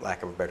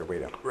 Lack of a better way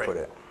to Right. put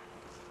it.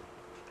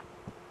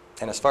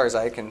 And as far as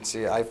I can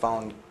see, I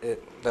found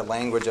the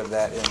language of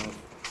that in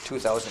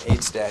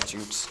 2008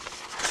 statutes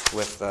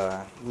with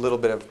a little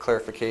bit of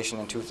clarification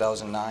in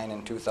 2009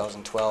 and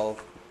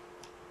 2012.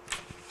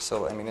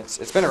 So, I mean,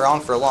 it's been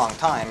around for a long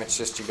time. It's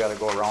just you got to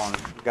go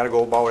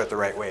about it the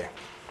right way.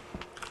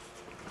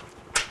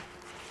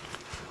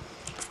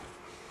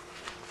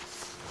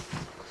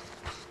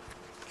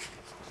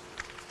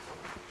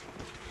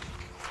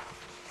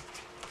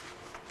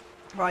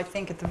 Well, I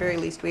think at the very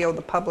least, we owe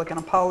the public an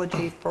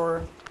apology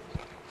for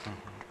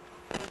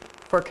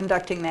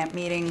conducting that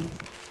meeting.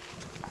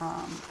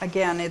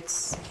 Again,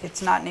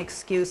 it's not an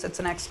excuse, it's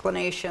an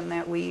explanation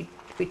that we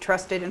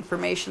trusted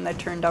information that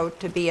turned out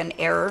to be an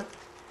error.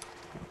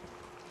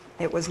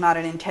 It was not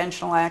an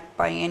intentional act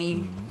by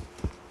any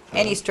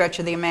stretch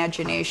of the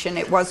imagination.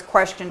 It was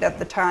questioned at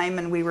the time,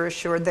 and we were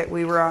assured that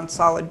we were on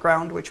solid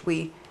ground, which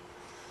we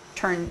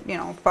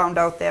found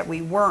out that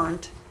we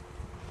weren't.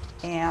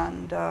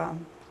 And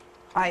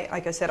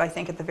like I said, I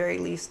think at the very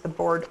least, the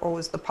board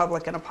owes the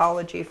public an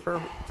apology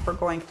for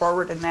going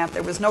forward in that.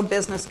 There was no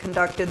business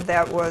conducted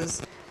that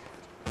was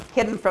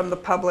hidden from the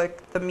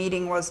public. The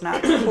meeting was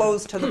not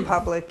closed to the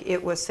public.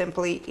 It was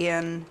simply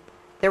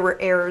there were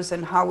errors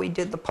in how we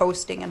did the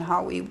posting and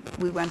how we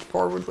went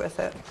forward with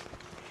it.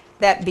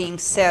 That being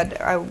said,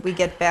 we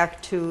get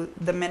back to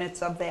the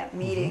minutes of that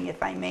meeting,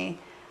 if I may.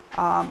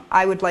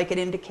 I would like it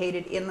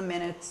indicated in the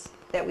minutes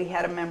that we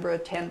had a member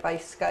attend by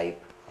Skype,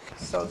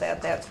 so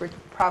that that's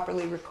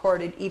properly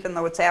recorded, even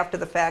though it's after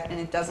the fact and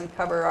it doesn't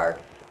cover our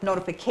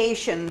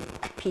notification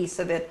piece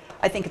of it.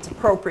 I think it's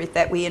appropriate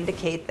that we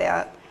indicate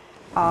that.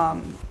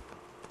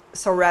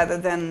 So rather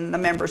than the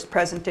members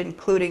present,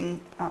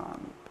 including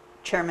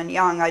Chairman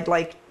Young, I'd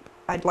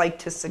like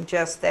to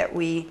suggest that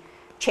we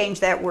change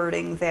that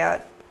wording,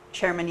 that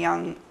Chairman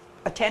Young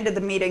attended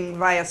the meeting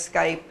via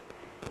Skype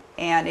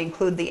and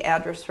include the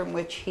address from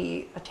which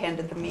he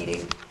attended the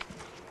meeting.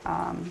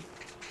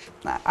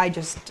 I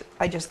just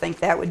think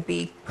that would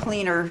be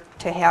cleaner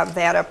to have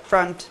that up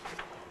front.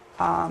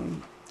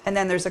 And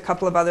then there's a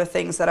couple of other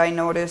things that I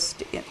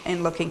noticed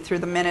in looking through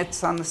the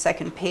minutes on the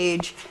second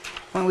page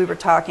when we were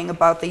talking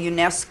about the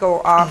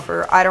UNESCO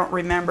offer. I don't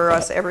remember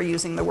us ever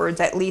using the words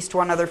 "at least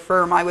one other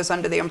firm." I was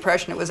under the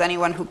impression it was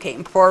anyone who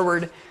came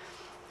forward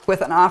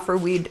with an offer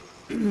we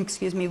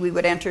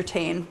would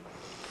entertain.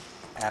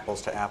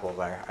 Apples to apples,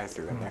 I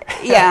threw in there.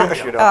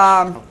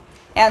 Yeah.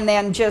 And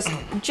then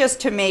just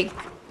to make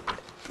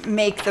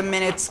the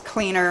minutes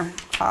cleaner,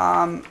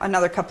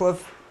 another couple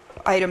of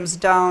items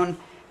down,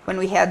 when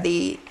we had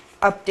the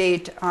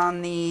update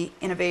on the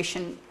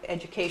Innovation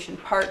Education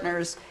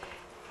Partners,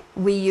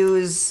 we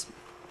use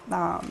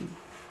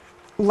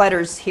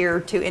letters here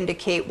to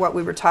indicate what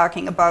we were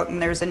talking about,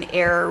 and there's an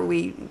error.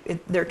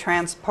 They're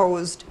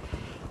transposed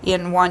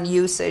in one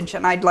usage,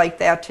 and I'd like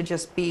that to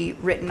just be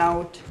written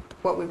out,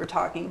 what we were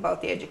talking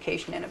about, the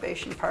Education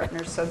Innovation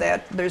Partners, so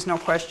that there's no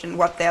question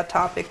what that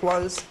topic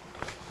was.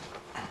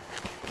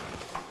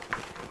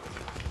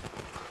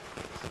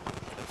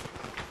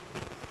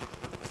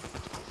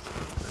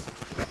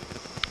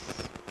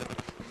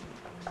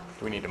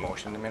 Do we need to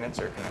motion the minutes,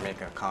 or can I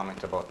make a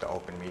comment about the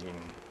open meeting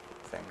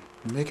thing?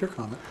 Make your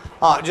comment.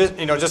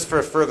 Just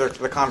for further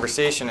the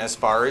conversation as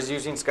far as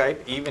using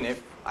Skype, even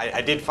if,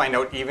 I did find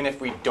out, even if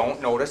we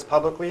don't notice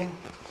publicly,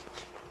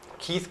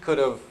 Keith could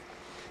have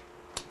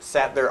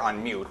sat there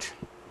on mute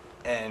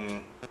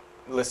and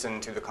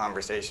listened to the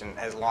conversation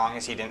as long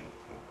as he didn't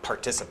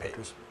participate.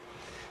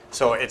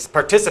 So it's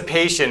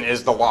participation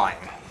is the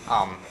line.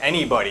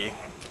 Anybody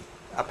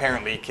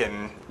apparently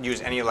can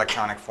use any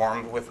electronic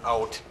form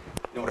without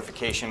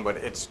notification, but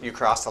it's you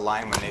cross the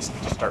line when they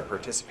start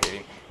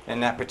participating.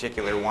 In that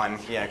particular one,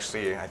 he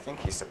actually, I think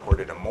he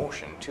supported a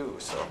motion too,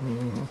 so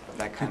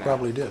that He kind of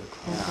probably did.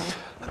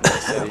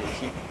 said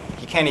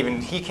he can't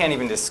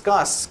even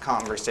discuss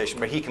conversation,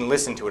 but he can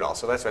listen to it all.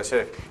 So that's why I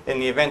said, in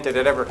the event that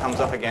it ever comes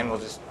up again, we'll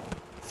just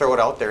throw it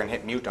out there and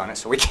hit mute on it,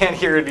 so we can't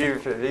hear it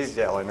if he's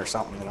yelling or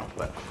something,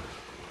 But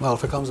Well,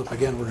 if it comes up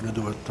again, we're going to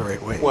do it the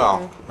right way.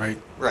 well, Right?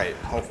 right.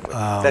 Hopefully,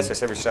 that's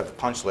just we should have the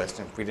punch list.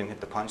 And if we didn't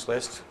hit the punch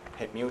list,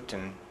 hit mute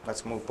and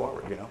let's move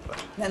forward.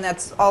 But And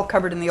that's all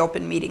covered in the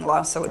open meeting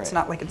law, so it's Right.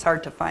 not like it's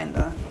hard to find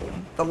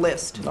the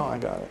list. no, I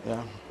got it.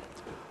 Yeah.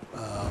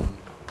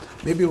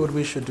 Maybe what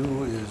we should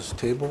do is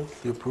table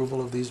the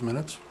approval of these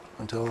minutes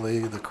until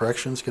the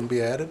corrections can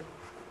be added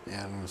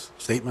and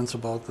statements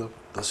about the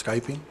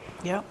Skyping,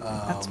 Yeah,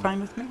 that's fine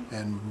with me.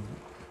 and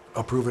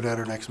approve it at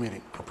our next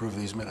meeting, approve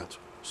these minutes.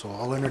 So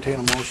I'll entertain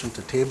a motion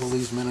to table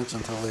these minutes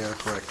until they are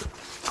corrected.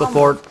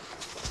 Support.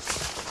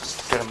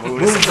 Gotta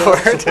move it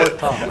forward. Support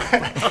Tom.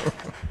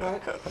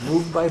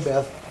 Moved by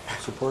Beth,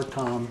 support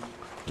Tom,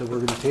 that we're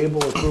going to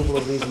table approval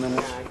of these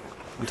minutes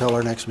until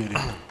our next meeting.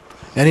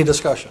 Any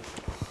discussion?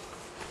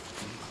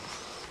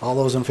 All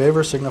those in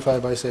favor signify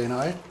by saying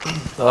aye.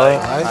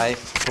 Aye. Aye.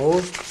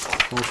 Opposed?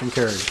 Motion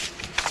carries.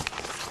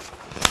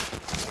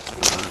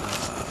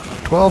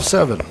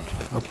 12.7,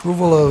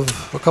 approval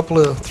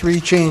of three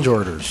change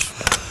orders.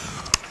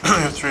 I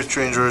have 3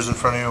 change orders in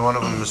front of you. One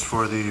of them is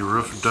for the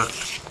roof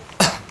duct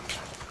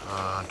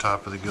on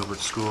top of the Gilbert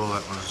School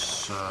that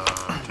was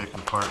taken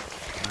apart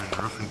during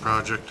the roofing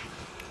project.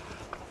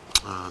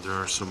 There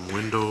are some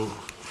window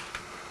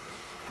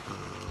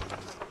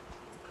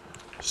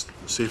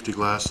safety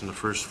glass in the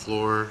first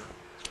floor,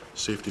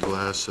 safety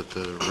glass at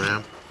the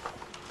ramp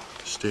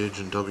stage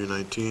in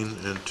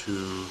W19, and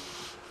to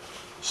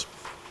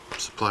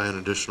supply an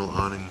additional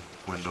awning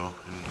window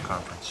in the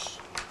conference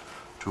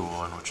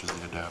 201, which is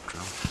the adapt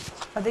room.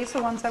 Are these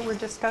the ones that were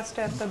discussed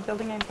at the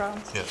building and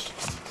grounds? Yes.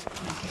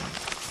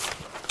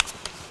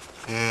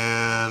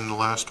 And the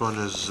last one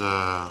is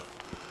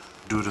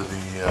due to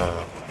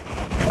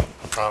the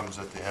problems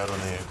that they had when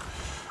they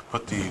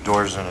put the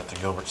doors in at the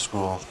Gilbert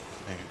School.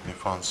 They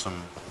found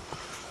some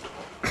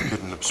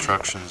hidden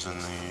obstructions in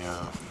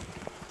the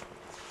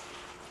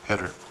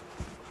header.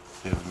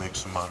 They had to make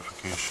some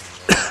modifications.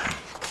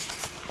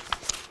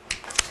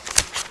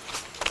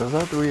 Does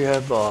that, we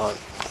have,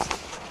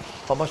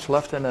 how much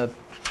left in that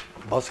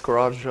bus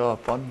garage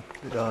fund,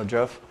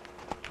 Jeff?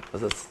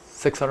 Is it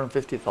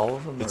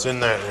 650,000? It's in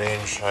that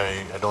range.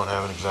 I don't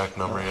have an exact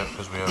number yet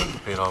because we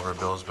haven't paid all of our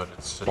bills, but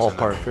it's in that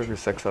Ballpark range. figure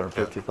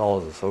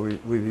 650,000, so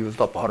we've used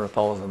up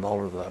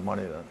 $100,000 of that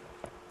money then.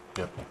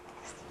 Yep.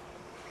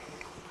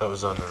 That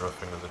was on the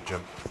roofing of the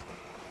gym.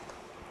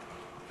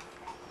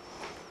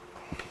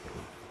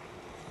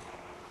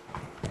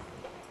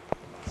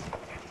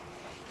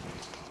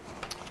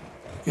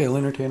 Okay, I'll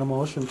entertain a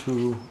motion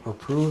to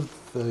approve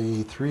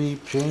the 3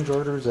 change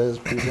orders as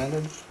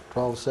presented,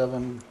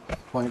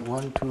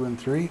 12.7.1, 2, and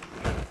 3.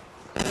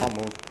 I'll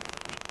move.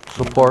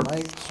 Support.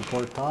 Mike,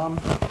 support Tom.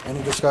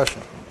 Any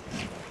discussion?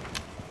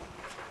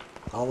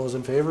 All those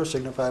in favor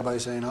signify by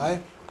saying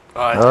aye.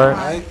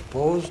 Aye.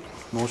 Opposed?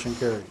 Motion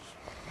carries.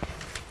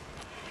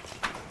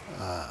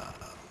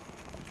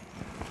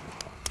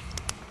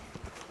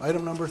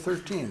 Item number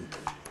 13,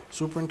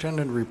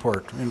 Superintendent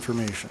Report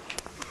Information.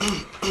 I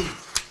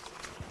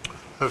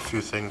have a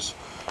few things.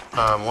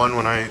 One,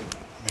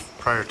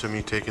 prior to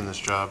me taking this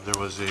job, there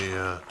was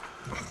a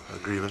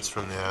grievance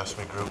from the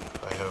ASME group.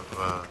 I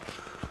have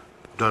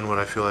done what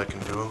I feel I can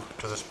do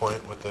to this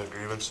point with the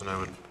grievance, and I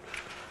would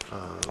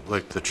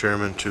like the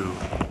chairman to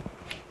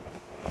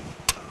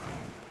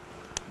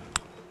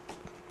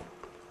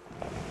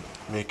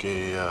make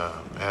a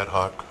ad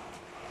hoc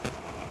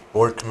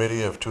board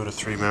committee of 2 to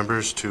 3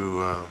 members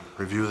to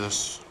review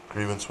this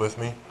grievance with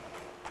me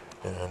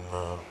and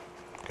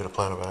get a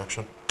plan of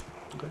action.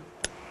 Okay.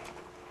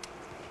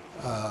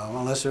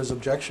 Unless there's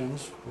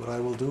objections, what I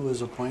will do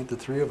is appoint the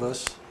 3 of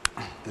us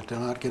that did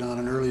not get on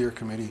an earlier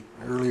committee,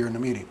 earlier in the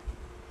meeting.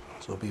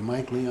 So it'll be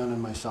Mike, Leon,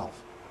 and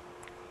myself.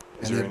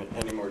 Is And there then-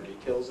 any more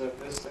details of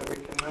this that we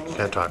can know?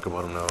 Can't talk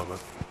about them now,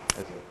 but Is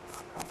it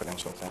a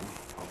confidential thing?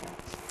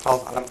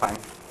 Okay. I'm fine.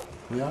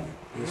 Leon?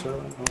 Yes, sir?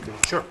 Okay.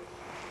 Sure.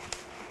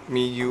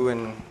 Me, you,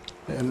 and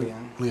And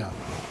Leon. Leon.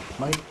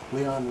 Mike,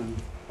 Leon, and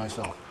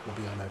myself will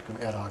be on that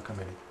ad hoc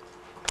committee.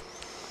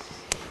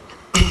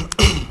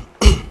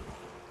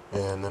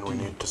 and then we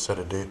need to set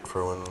a date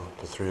for when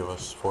the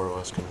 4 of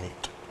us can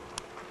meet.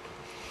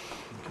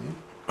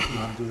 Okay. You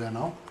want to do that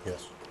now?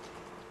 Yes.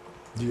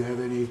 Do you have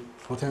any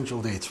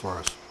potential dates for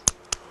us?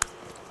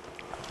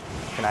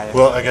 Can I,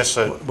 Well, I guess,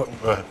 go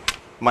ahead.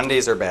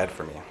 Mondays are bad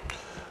for me.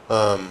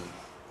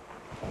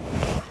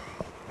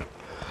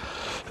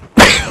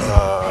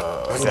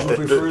 Would you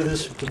prefer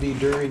this to be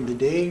during the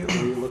day, or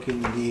are you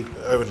looking to be?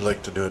 I would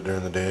like to do it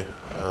during the day,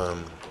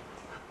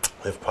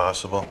 if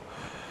possible.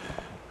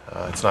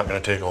 It's not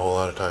going to take a whole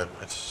lot of time.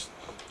 It's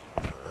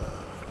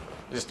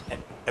Just,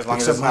 as long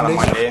as Except it's not a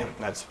Mondays? Monday,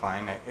 that's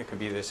fine. It could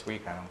be this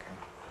week, I don't care.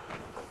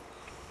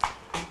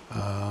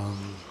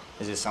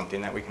 Is this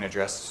something that we can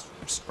address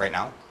right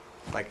now?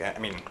 Like, I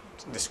mean,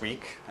 this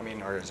week? I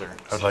mean, or is there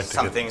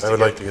some things I would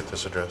like to get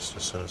this addressed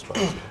as soon as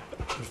possible.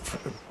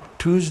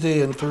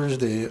 Tuesday and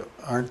Thursday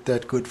aren't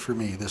that good for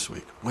me this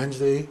week.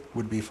 Wednesday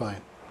would be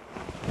fine.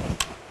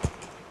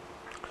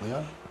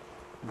 Leon?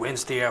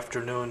 Wednesday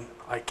afternoon,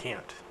 I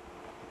can't.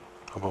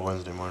 How about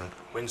Wednesday morning?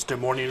 Wednesday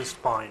morning is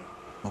fine.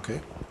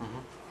 Okay.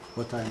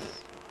 What time?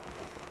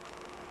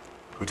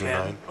 We do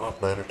 10.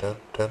 9 or 10?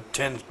 10?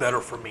 10's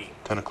better for me.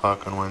 10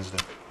 o'clock on Wednesday,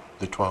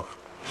 the 12th.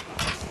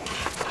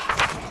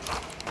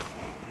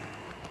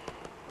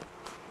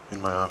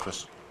 In my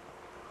office.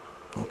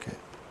 Okay.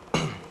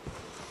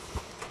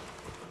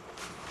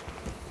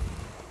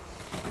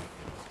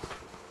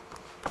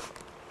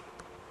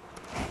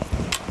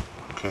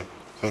 Okay,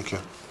 thank you.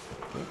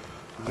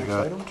 I Next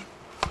got- item?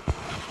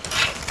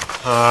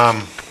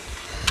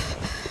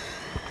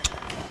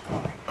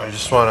 I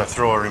just want to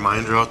throw a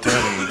reminder out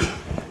there,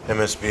 the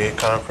MSBA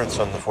conference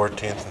on the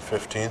 14th and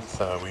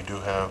 15th, we do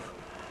have,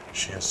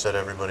 she has set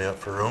everybody up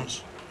for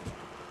rooms.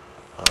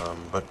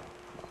 But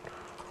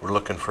we're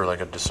looking for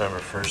like a December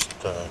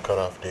 1st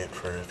cutoff date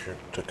for if you're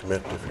to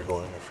commit, if you're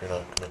going, if you're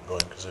not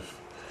going, because if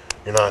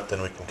you're not,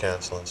 then we can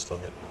cancel and still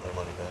get our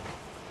money back.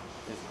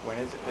 When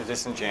is it? Is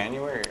this in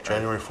January? or-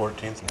 January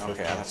 14th and 15th.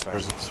 Okay, that's right. Or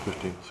is it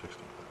 15th,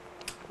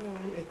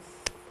 16th? It's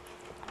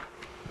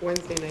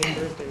Wednesday night,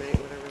 Thursday night,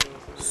 whatever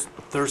those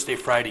are. Thursday,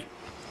 Friday.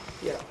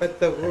 Yeah, but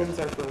the rooms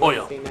are for Oh, yeah.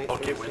 Wednesday night,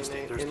 Okay, Thursday Wednesday,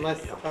 night. Thursday,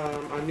 Unless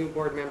yeah. a new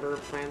board member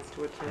plans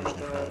to attend Thursday,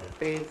 the Friday.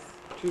 phase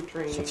 2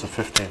 training. So it's the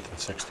 15th and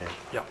 16th.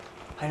 Yeah.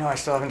 I know, I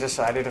still haven't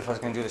decided if I was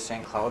gonna do the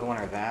St. Cloud one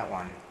or that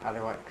one.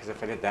 Otherwise, because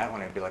if I did that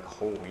one, it'd be like a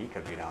whole week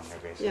I'd be down there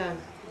basically. Yeah.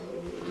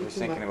 I was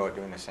thinking about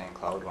doing the St.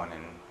 Cloud one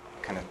and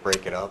kind of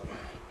break it up.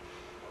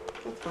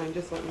 That's fine,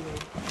 just let me know.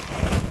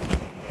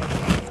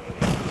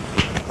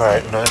 All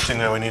right, another thing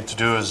that we need to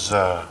do is we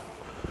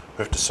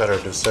have to set our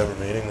December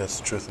meeting. That's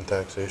the Truth and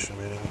Taxation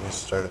meeting. It needs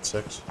to start at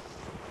 6.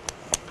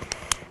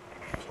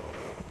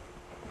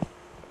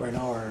 Right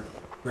now, our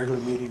regular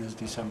meeting is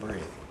December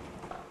 8th.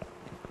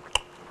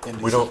 And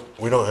We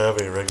don't have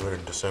a regular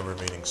December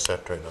meeting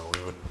set right now.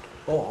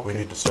 Oh, We okay.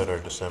 need to set our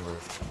December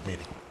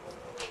meeting.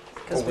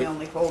 Because we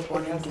only hold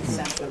one in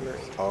December.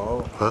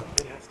 Oh, Huh?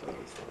 It has to be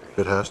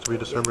December. It has to be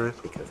December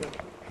 8th? Because of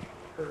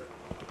her.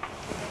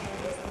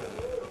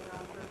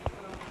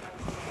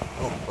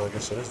 Oh, well, I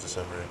guess it is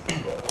December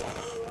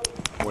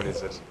 8th. what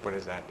is this? What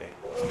is that day?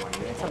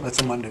 Monday? That's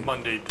a Monday.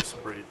 Monday,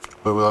 December 8th.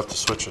 But we'll have to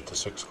switch it to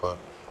 6 o'clock.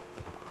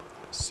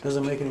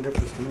 Doesn't make any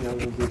difference to me, I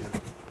will be here.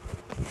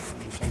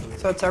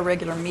 So it's our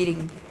regular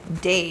meeting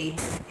day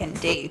and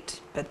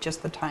date, but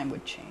just the time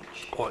would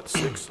change. Oh, it's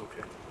 6,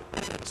 okay.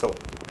 So,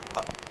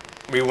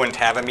 we wouldn't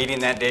have a meeting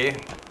that day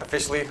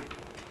officially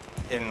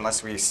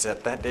unless we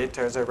set that date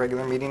as our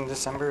regular meeting in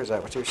December? Is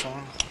that what you're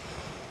saying?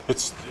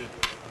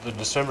 The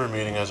December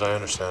meeting, as I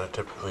understand it,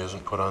 typically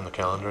isn't put on the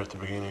calendar at the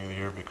beginning of the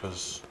year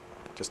because,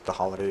 Just the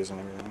holidays and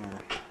everything? Or?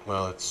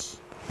 well, it's,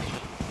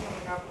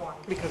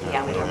 Because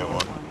Yeah, we we don't don't have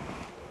have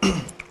one.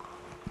 one.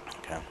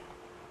 Okay.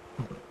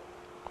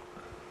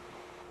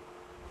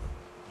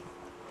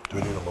 do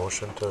we need a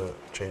motion to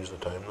change the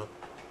time though?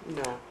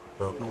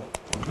 No. No?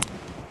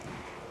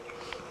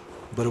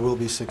 But it will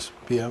be 6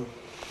 PM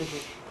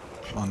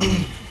Mhm. on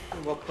the,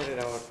 We'll put it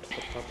out to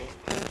the public.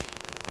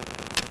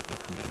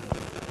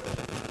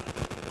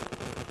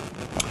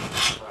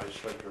 I'd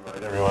just like to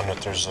remind everyone that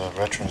there's a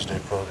Veterans Day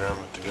program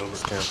at the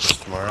Gilbert campus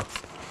tomorrow.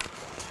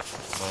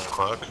 9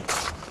 o'clock.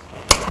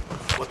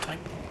 What time?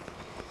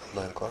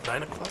 9 o'clock.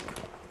 9 o'clock?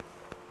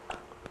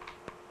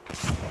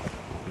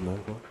 9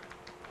 o'clock.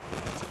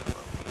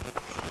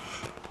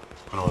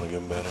 I don't want to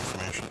give them bad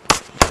information.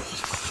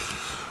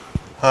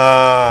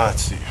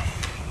 Let's see.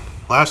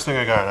 Last thing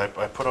I got,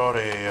 I put out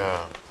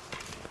a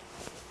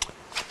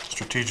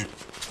strategic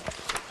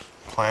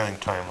planning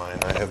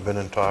timeline. I have been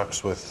in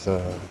talks with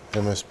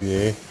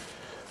MSBA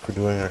for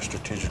doing our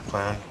strategic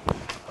plan.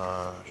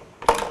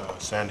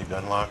 Sandy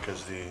Dunlock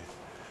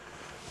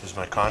is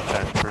my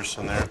contact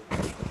person there.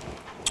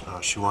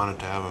 She wanted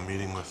to have a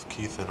meeting with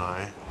Keith and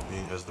I,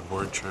 being as the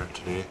board chair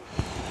today,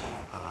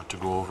 to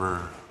go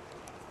over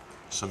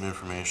some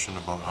information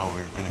about how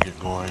we're going to get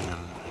going and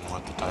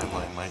what the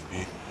timeline might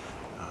be.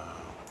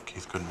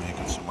 Keith couldn't make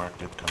it, so Mark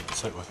did come and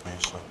sit with me,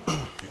 so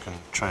you can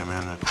chime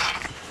in at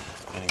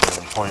any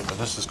given point. But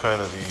this is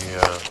kind of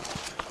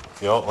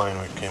the outline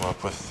we came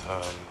up with.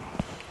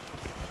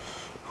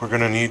 We're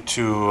going to need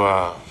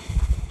to,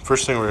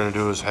 first thing we're going to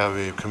do is have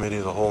a committee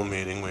of the whole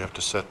meeting. We have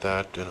to set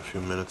that in a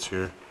few minutes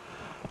here.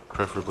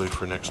 preferably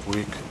for next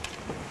week,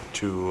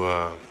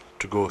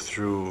 to go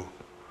through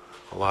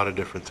a lot of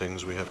different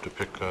things. We have to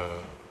pick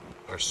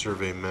our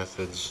survey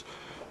methods.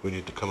 We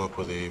need to come up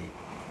with a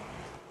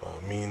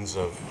means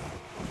of,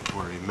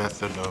 or a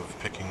method of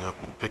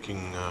picking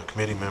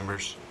committee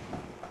members,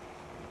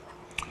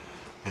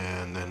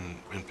 and then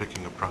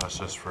picking a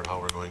process for how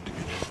we're going to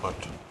get input,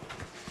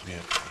 be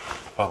it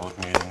public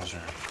meetings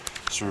or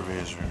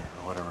surveys or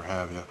whatever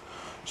have you.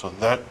 So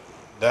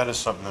that is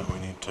something that we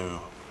need to,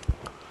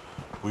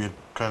 we had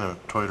kind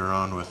of toyed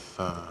around with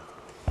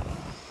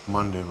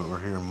Monday, but we're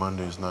hearing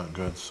Monday is not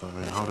good. So I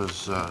mean, how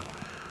does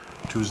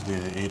Tuesday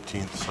the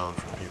 18th sound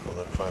for people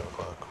at 5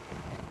 o'clock?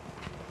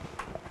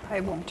 I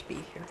won't be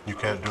here. You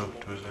can't do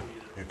it Tuesday?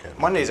 You can't.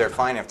 Mondays are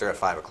fine if they're at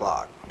 5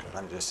 o'clock.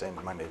 I'm just saying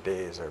Monday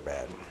days are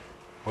bad.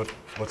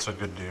 What's a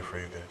good day for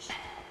you guys?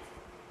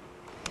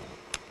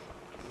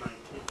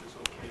 19th is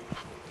okay.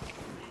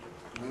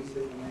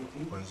 Wednesday the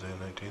 19th? Wednesday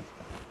the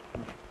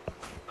 19th?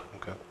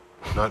 Okay.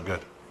 Not good.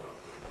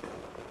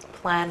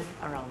 Plan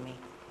around me.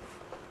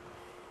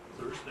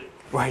 Thursday.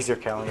 Why is your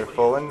calendar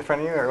full in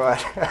front of you or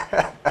what?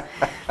 Yeah.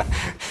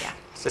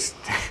 It's just,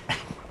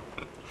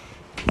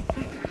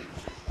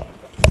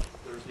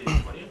 Thursday the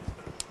 20th.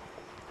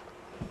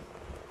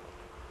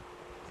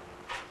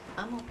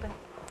 I'm open.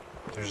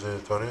 Thursday the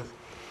 20th?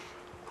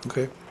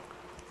 Okay.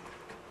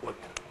 What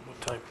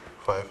time?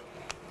 5.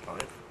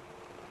 5.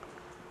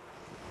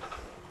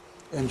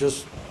 And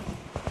just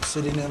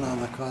sitting in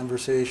on the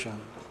conversation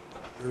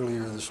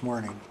earlier this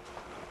morning,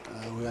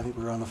 I think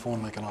we were on the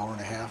phone like an hour and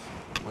a half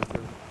with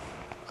her.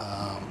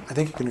 I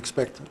think you can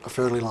expect a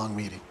fairly long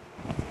meeting.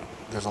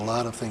 There's a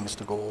lot of things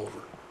to go over,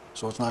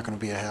 so it's not going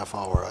to be a half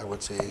hour. I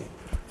would say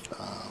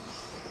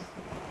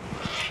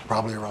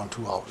probably around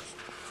 2 hours.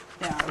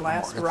 Yeah, our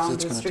last It's round of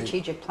gonna take-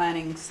 strategic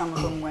planning, some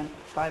of them went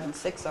 5 and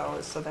 6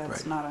 hours, so that's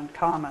Right. not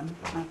uncommon.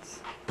 That's,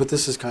 But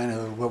this is kind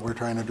of what we're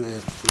trying to do,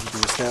 is be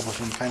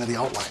establishing kind of the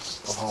outline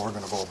of how we're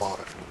going to go about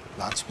it.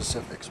 Not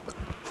specifics, but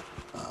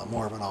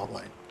more of an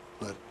outline.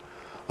 But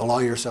allow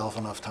yourself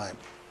enough time,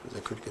 because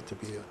it could get to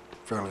be a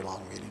fairly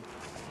long meeting.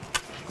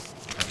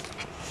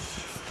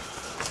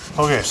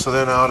 Okay, so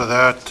then out of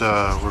that,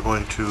 we're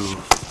going to,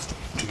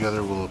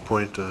 together we'll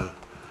appoint the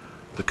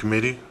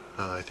committee.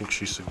 I think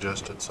she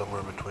suggested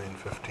somewhere between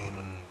 15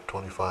 and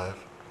 25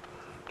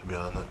 to be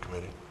on that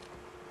committee.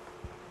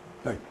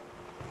 Right.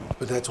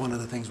 But that's one of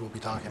the things we'll be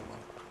talking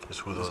about. Is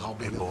who Is those how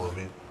big people of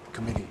will a be.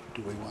 committee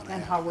do we want to have?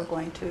 and how we're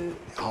going to,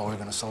 How we're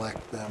going to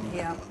select them.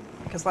 yeah,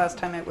 because last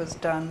time it was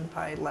done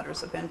by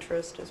letters of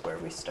interest is where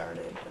we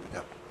started.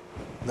 and-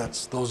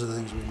 Yep. Those are the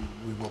things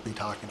we will be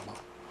talking about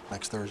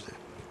next Thursday.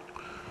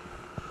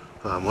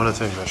 One of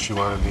the things that she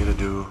wanted me to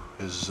do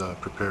is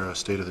prepare a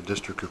State of the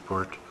District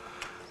report,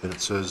 and it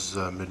says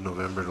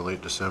mid-November to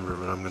late December,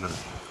 but I'm going to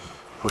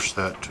push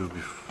that to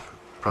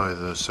probably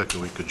the second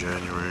week of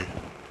January.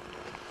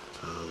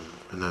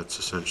 And that's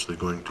essentially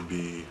going to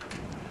be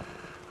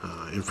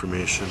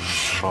information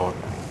about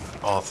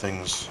all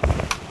things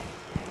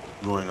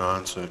going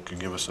on, so it can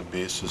give us a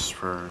basis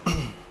for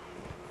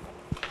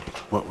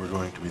what we're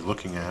going to be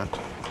looking at.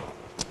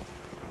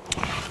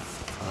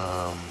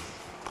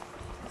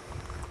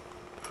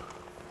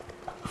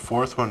 The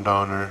fourth one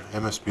down there,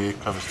 MSBA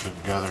comes to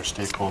gather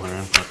stakeholder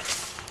input.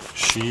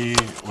 She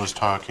was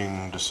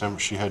talking December,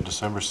 she had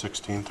December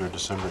 16th or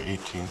December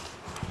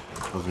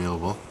 18th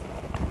available.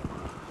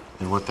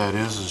 And what that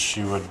is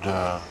she would,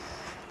 I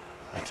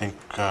think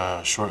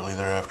shortly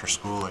thereafter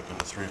school, like in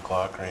the 3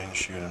 o'clock range,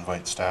 she would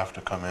invite staff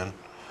to come in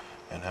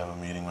and have a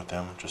meeting with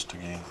them just to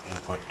gain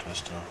input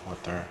as to what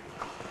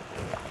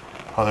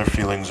how their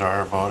feelings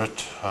are about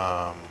it.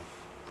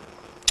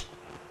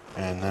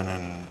 And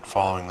then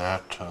following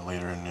that,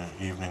 later in the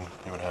evening,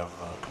 they would have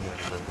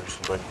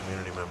invite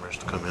community members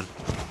to come in.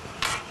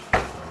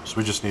 So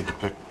we just need to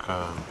pick,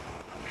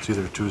 it's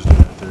either Tuesday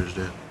or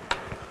Thursday,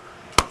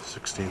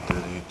 16th or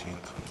the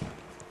 18th.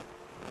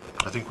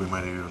 I think we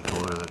might have even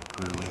told her that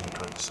we were leaning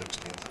toward the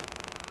 16th.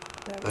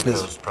 I think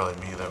that was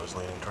probably me that was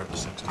leaning toward the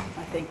 16th.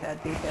 I think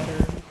that'd be better.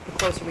 The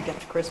closer we get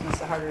to Christmas,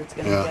 the harder it's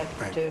going to Yeah. get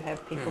Right. to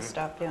have people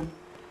stop in.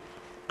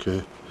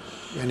 Okay.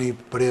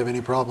 Anybody have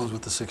any problems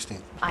with the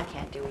 16th? I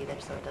can't do either,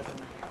 so it doesn't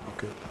matter.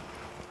 Okay.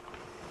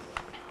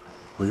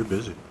 Well, you're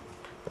busy.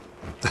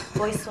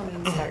 Boys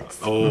swimming starts.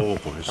 Oh,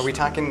 boys. are we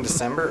talking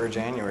December or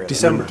January?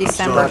 December.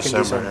 December. Talking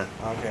December.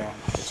 Okay,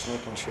 just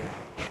making sure.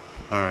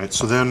 All right,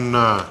 so then,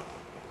 Oh,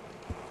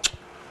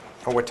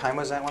 what time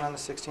was that one on the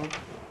 16th?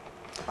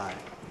 5.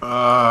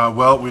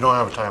 well, we don't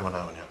have a time on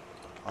that one yet.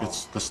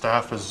 It's, the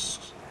staff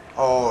is,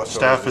 Oh, so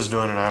staff it's is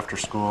doing it after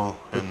school,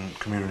 and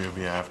community will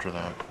be after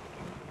that.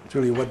 It's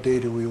really, what day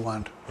do we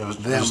want We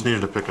them? just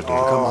needed to pick a date.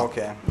 Oh,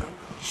 okay.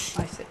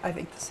 I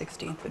think the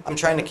 16th would be I'm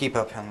trying to better. keep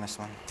up on this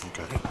one.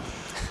 Okay.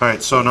 All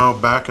right, so now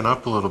backing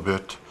up a little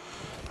bit,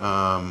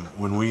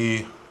 when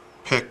we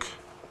pick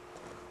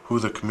who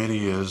the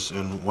committee is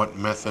and what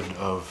method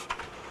of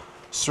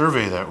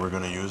survey that we're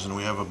going to use, and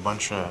we have a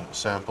bunch of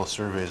sample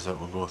surveys that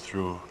we'll go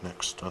through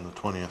next on the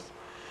 20th.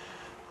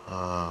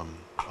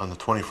 On the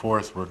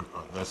 24th,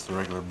 that's the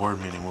regular board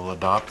meeting, we'll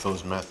adopt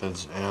those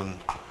methods and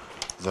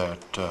that,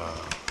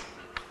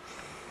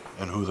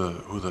 and who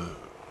the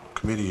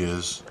committee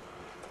is.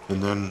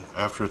 And then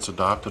after it's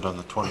adopted on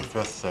the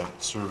 25th,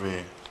 that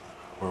survey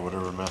or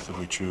whatever method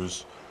we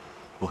choose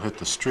will hit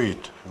the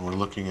street. And we're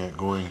looking at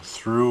going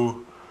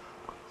through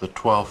the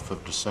 12th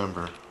of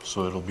December.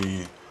 So it'll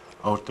be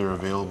out there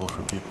available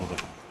for people to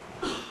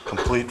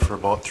complete for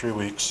about 3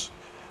 weeks.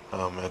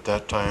 At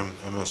that time,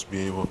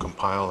 MSBA will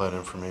compile that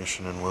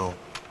information and we'll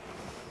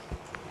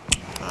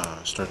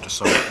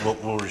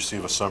we'll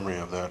receive a summary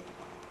of that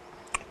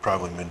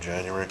probably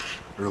mid-January,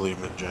 early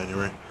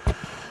mid-January. You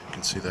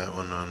can see that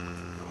one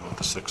on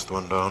the 6th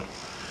one down.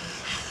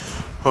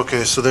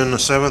 Okay, so then the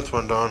 7th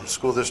one down,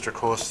 school district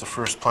hosts the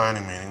first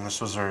planning meeting.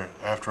 This was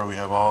after we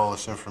have all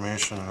this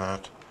information and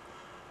that.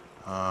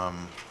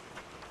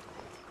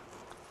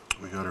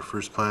 We got our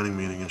first planning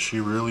meeting, and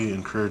she really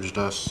encouraged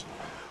us,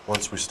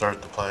 once we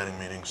start the planning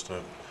meetings, to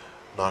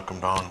knock them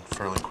down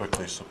fairly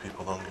quickly so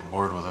people don't get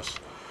bored with us.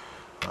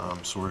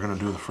 So we're going to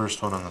do the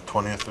first one on the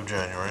 20th of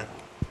January.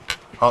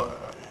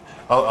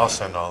 I'll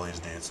send all these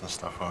dates and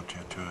stuff out to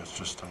you too. It's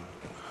just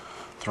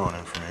throwing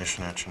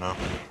information at you now.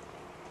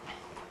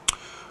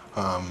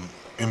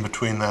 In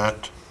between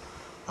that,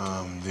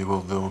 they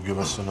will give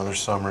us another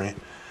summary.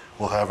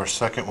 We'll have our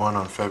second one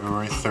on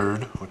February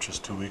 3rd, which is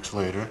 2 weeks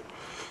later.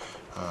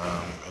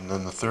 And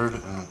then the third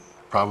and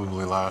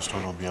probably last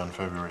one will be on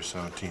February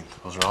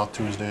 17th. Those are all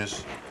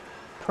Tuesdays.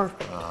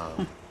 Perfect.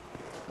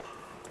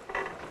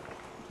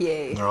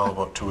 Yay. They're all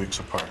about 2 weeks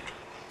apart.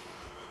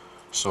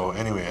 So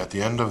anyway, at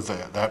the end of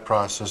that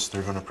process,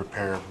 they're going to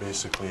prepare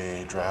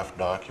basically a draft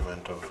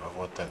document of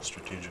what that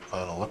strategic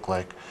plan will look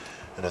like.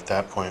 And at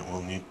that point,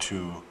 we'll need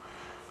to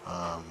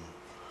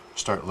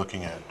start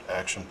looking at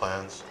action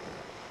plans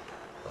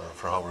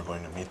for how we're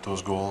going to meet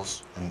those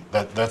goals. And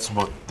that's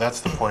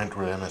the point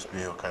where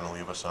MSBA will kind of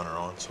leave us on our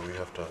own. So we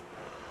have to,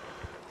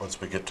 once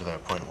we get to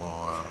that point,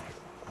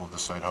 we'll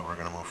decide how we're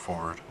going to move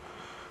forward.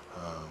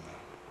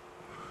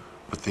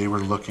 But they were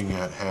looking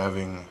at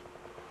having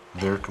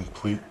their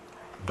complete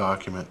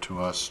document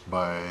to us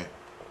by, I'm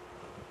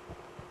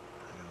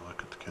going to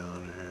look at the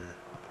calendar here,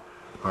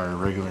 our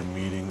regular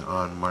meeting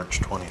on March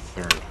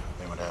 23rd.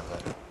 They would have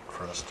that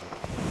for us to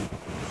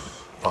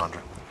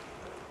ponder.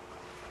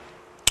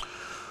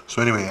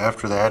 So anyway,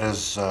 after that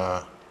is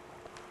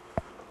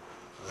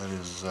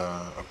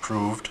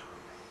approved,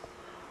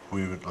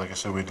 we would, like I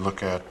said, we'd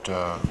look at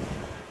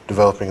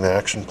developing the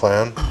action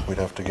plan. We'd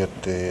have to get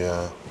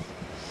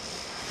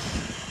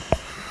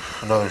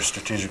another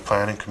strategic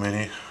planning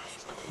committee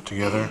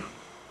together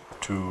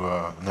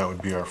and that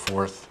would be our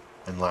fourth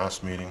and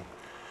last meeting.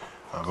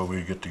 But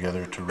we'd get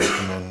together to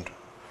recommend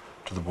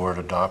to the board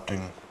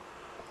adopting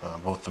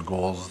both the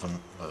goals, the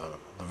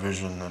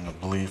vision and the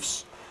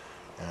beliefs,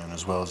 and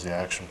as well as the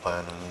action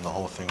plan, and then the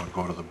whole thing would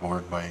go to the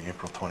board by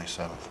April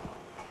 27th.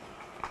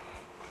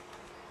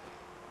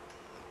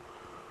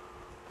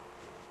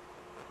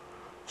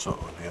 So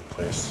it would be in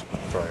place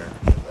prior.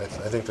 I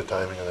think the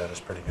timing of that is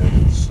pretty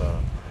good. So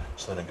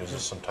then it gives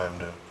us some time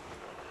to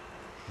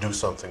do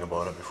something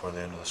about it before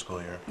the end of the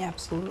school year. Yeah,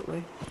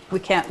 absolutely. We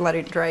can't let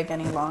it drag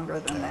any longer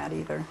than that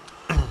either.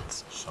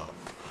 So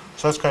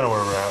that's kind of where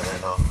we're at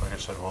right now. Like I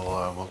said,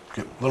 we'll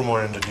get a little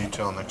more into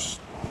detail on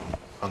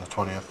the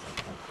 20th,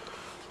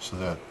 so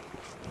that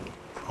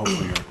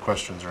hopefully your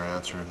questions are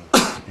answered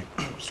and you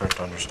start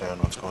to understand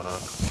what's going on.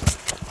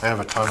 I have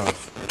a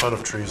ton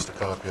of trees to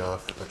copy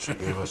off that she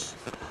gave us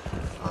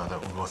that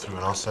we'll go through,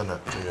 and I'll send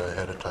that to you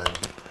ahead of time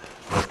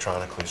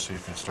electronically so you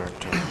can start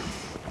to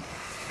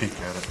peek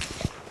at it.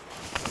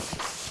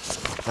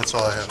 That's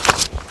all I have.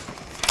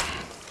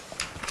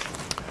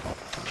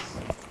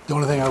 The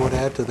only thing I would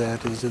add to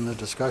that is in the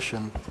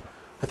discussion,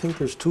 I think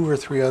there's 2 or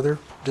 3 other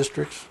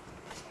districts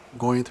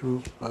going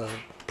through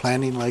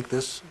planning like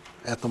this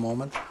at the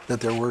moment that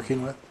they're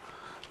working with.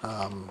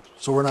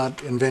 So we're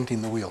not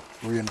inventing the wheel,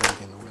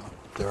 reinventing the wheel.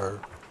 They're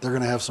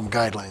going to have some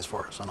guidelines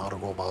for us on how to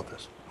go about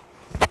this.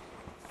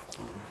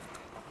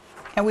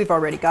 And we've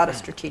already got a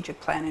strategic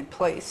plan in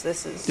place.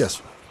 This is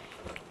Yes.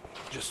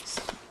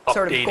 Just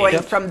sort of updating going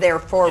it. from there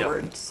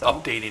forward. Yep, So.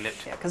 updating it.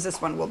 Yeah, because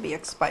this one will be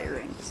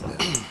expiring. So.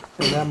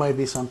 And that might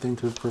be something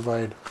to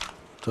provide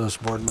to us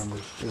board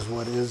members, is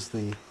what is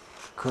the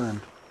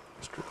current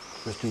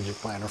strategic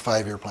plan or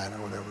 5-year plan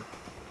or whatever.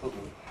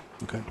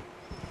 Okay.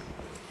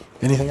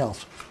 Anything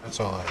else? That's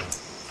all I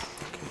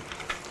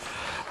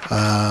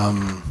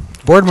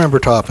have. Board member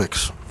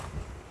topics.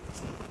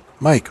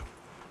 Mike.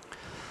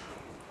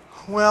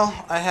 Well,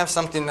 I have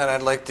something that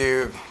I'd like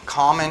to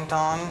comment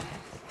on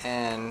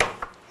and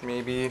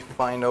maybe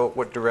find out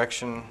what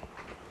direction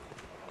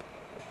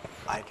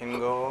I can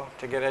go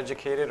to get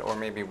educated, or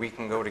maybe we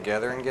can go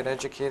together and get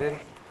educated.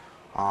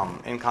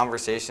 In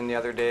conversation the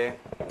other day,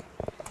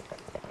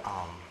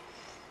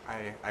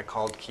 I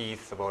called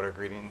Keith about a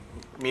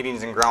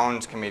meetings and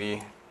grounds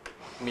committee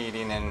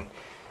meeting, and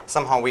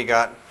somehow we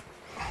got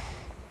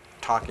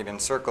talking in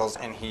circles,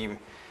 and he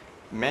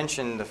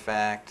mentioned the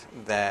fact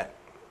that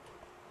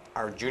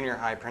our junior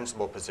high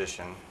principal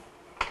position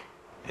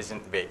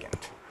isn't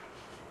vacant.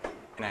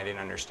 And I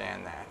didn't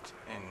understand that.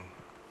 And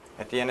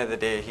at the end of the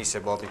day, he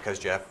said, well, because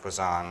Jeff was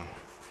on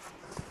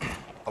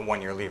a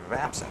 1-year leave of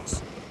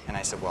absence. And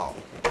I said, well,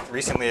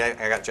 recently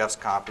I got Jeff's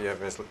copy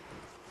of his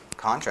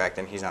contract,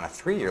 and he's on a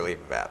 3-year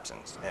leave of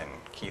absence. And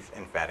Keith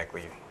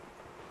emphatically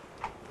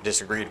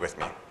disagreed with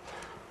me.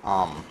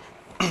 I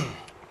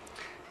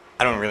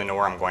don't really know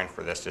where I'm going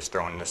for this, just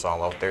throwing this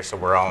all out there so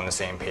we're all on the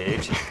same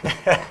page.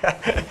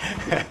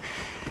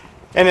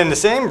 And in the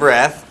same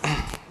breath,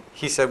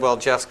 he said, well,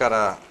 Jeff's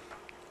got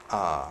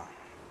a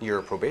year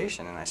of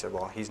probation. And I said,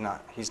 well, he's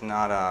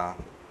not a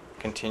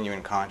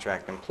continuing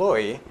contract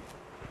employee.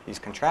 He's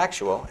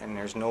contractual, and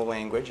there's no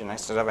language. And I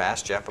said, I've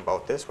asked Jeff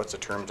about this. What's the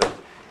terms of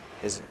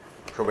his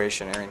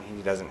probationary? And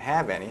he doesn't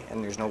have any.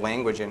 And there's no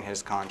language in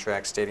his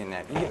contract stating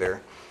that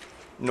either,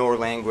 nor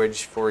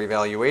language for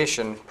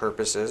evaluation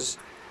purposes.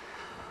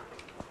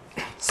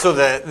 So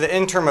the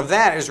interim of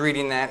that is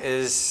reading that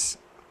is,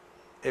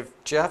 if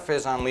Jeff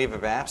is on leave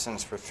of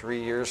absence for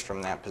 3 years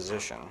from that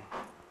position,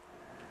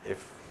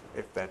 if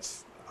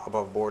that's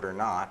above board or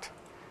not,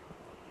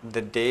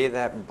 the day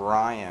that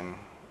Brian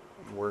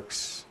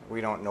works,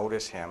 we don't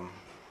notice him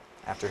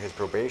after his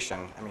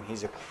probation. I mean,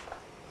 he's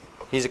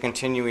a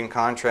continuing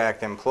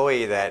contract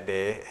employee that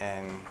day,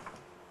 and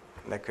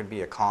that could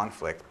be a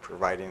conflict,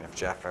 providing if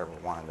Jeff ever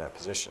wanted that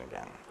position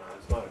again.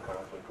 It's not a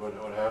conflict.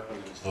 What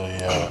happens is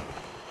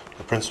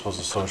the Principals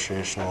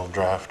Association will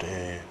draft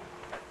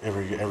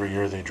every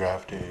year they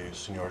draft a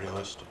seniority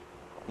list.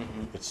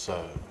 Mm-hmm. It's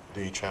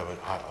they each have a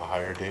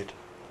hire date.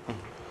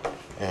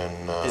 Mm-hmm.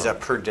 And is that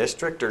per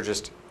district or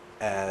just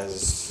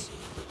as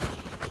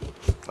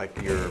like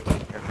your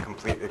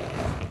complete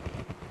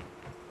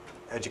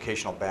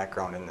educational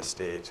background in the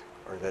state,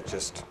 or is that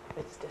just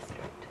Which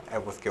district?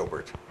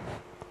 Eveleth-Gilbert?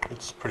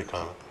 it's pretty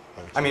common.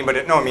 I mean, but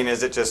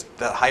is it just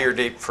the hire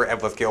date for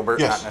Eveleth-Gilbert,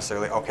 Yes. not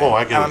necessarily? Okay. Oh,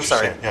 I get what I'm you're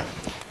sorry. saying. Yeah.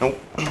 Nope.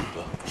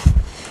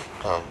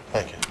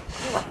 Thank you.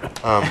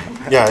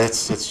 Yeah,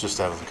 it's just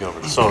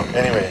Eveleth-Gilbert. So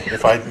anyway,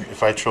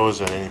 if I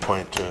chose at any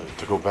point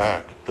to go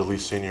back, the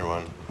least senior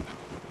one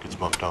gets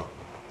bumped up.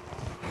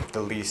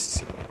 The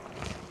least,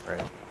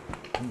 right?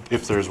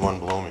 If there's one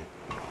below me.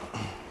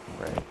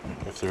 Right.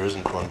 If there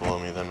isn't one below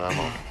me, then I'm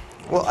on.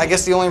 Well, I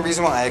guess the only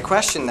reason why I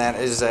question that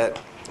is that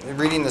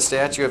reading the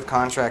statute of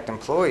contract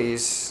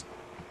employees,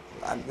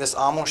 this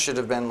almost should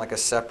have been like a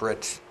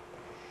separate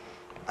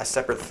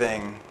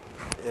thing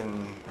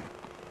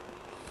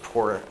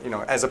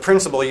as a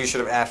principal, you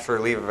should have asked for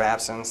a leave of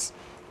absence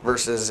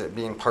versus it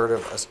being part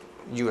of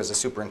you as a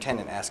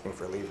superintendent asking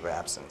for a leave of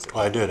absence.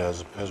 Well, I did.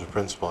 As a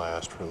principal, I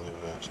asked for a leave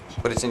of absence.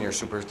 But it's in your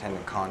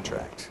superintendent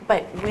contract.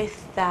 But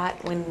with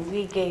that, when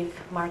we gave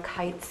Mark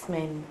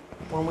Heitzman,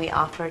 when we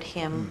offered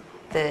him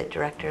the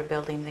Director of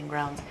Buildings and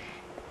Grounds,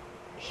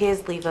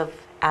 his leave of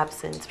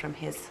absence from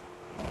his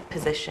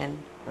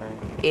position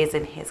is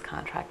in his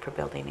contract for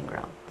Building and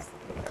Grounds.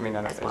 I mean,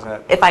 as well. isn't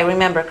that... If I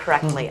remember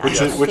correctly.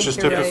 Which is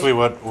you're typically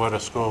what a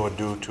school would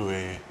do to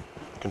a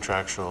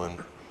contractual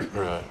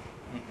or a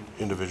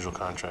individual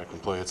contract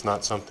employee. It's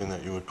not something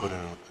that you would put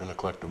in a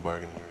collective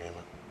bargaining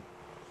agreement.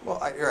 Well,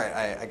 you're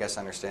right. I guess I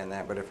understand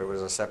that, but if it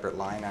was a separate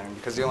line item,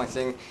 because the only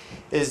thing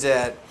is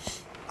that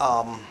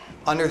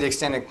under the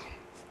extended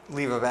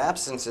leave of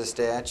absences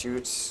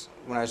statutes,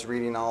 when I was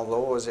reading all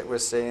those, it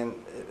was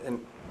saying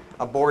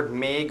a board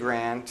may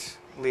grant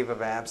leave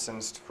of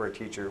absence for a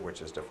teacher,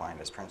 which is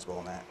defined as principal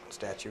in that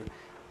statute,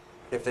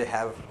 if they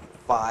have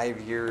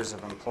 5 years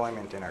of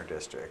employment in our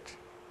district.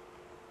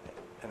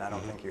 And I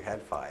don't think you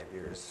had 5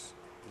 years,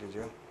 did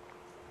you?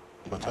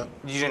 What's that?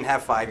 You didn't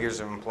have 5 years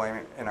of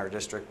employment in our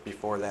district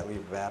before that leave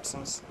of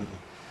absence?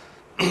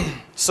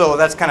 So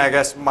that's kind of, I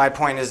guess, my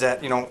point is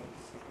that,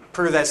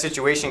 per that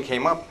situation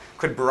came up,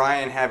 could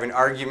Brian have an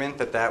argument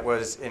that that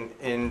was an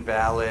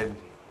invalid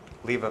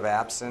leave of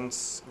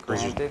absence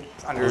granted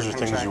under Those are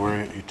contract?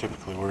 things you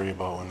typically worry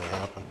about when they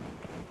happen.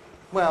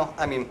 Well,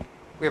 I mean,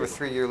 we have a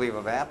 3-year leave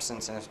of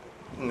absence, and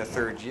in the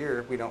 3rd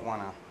year, we don't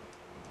want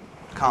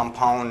to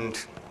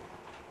compound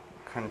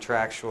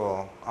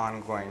contractual,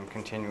 ongoing,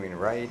 continuing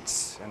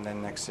rights, and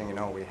then next thing you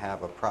know, we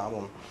have a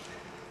problem.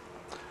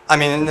 I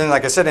mean, and then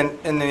like I said,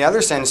 in the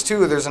other sense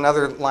too, there's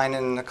another line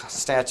in the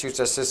statutes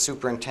that says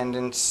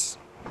superintendents,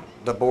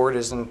 the board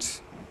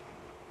isn't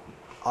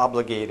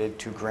obligated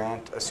to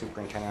grant a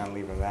superintendent on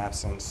leave of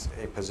absence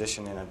a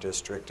position in a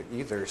district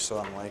either, so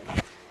I'm like...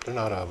 They're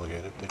not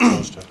obligated. They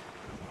chose to.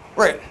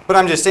 Right, but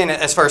I'm just saying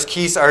that as far as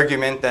Keith's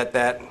argument that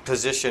that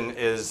position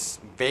is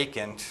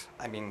vacant,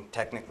 I mean,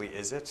 technically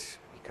is it?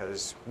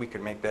 Because we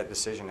could make that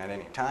decision at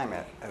any time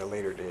at a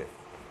later date.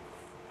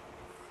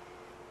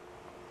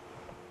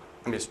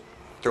 I'm just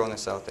throwing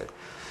this out there.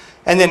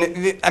 And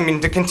then, I mean,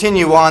 to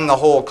continue on the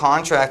whole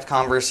contract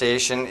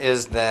conversation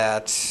is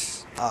that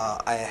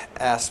I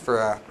asked for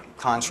a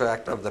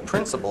contract of the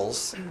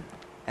principals,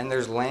 and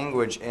there's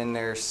language in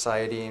there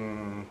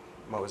citing,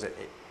 what was it,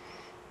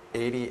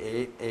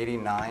 88,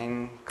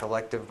 89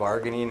 collective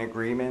bargaining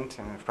agreement,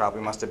 and it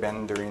probably must have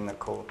been during the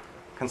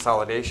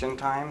consolidation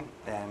time.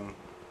 And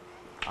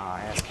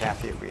I asked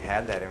Kathy if we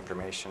had that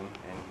information,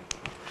 and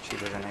she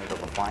wasn't able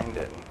to find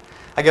it.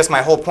 I guess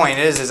my whole point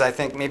is I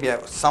think maybe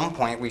at some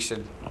point we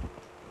should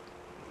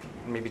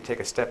maybe take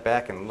a step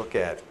back and look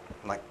at,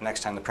 like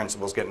next time the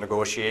principals get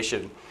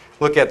negotiation,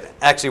 look at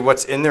actually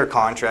what's in their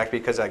contract,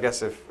 because I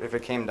guess if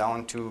it came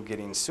down to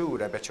getting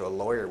sued, I bet you a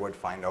lawyer would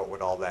find out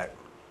what all that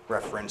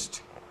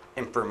referenced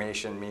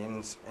information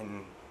means,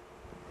 and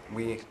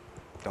we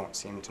don't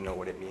seem to know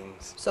what it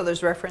means. So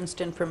there's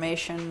referenced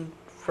information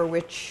for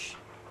which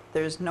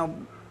there's no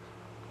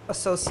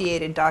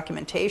associated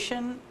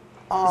documentation?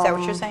 Is that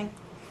what you're saying?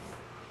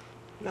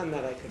 None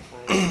that I could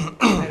find.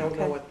 I don't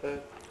know Okay. what the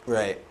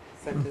Right.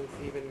 sentence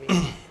even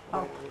means.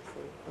 Oh.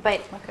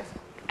 But Okay.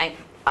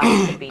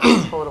 I could be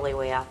totally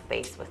way off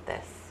base with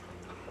this.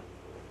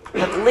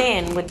 But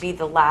Lynn would be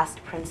the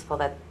last principal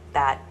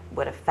that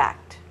would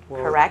affect,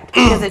 correct?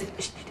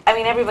 Because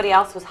everybody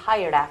else was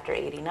hired after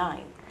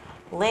 '89.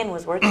 Lynn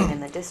was working in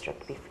the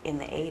district in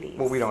the '80s.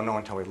 Well, we don't know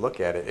until we look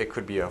at it. It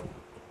could be a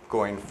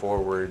going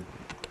forward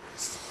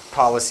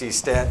policy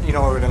stat, you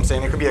know what I'm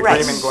saying? It could be Right.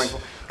 agreement going,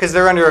 because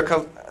they're under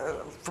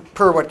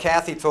per what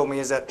Kathy told me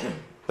is that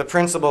the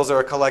principals are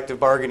a collective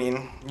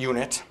bargaining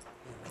unit,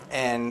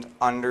 and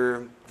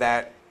under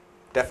that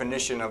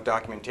definition of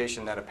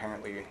documentation that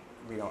apparently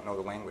we don't know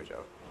the language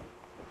of.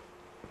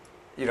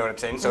 You know what I'm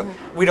saying? So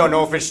we don't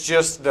know if it's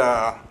just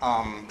the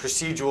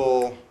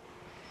procedural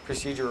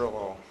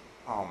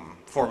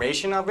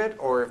formation of it,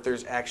 or if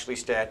there's actually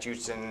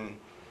statutes and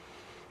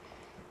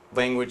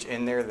language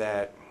in there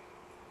that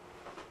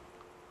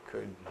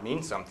could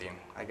mean something,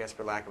 I guess,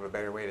 for lack of a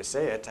better way to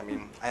say it. I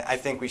mean, I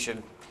think we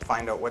should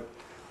find out what,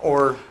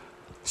 or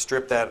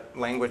strip that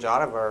language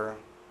out of our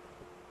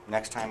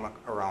next time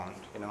around,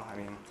 you know, I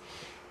mean.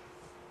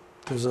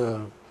 There's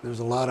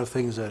a lot of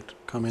things that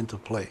come into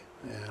play,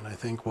 and I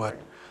think what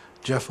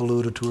Jeff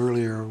alluded to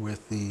earlier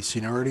with the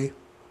seniority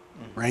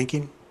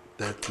ranking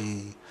that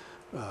the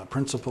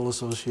Principal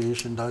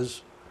Association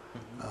does.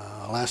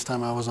 Last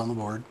time I was on the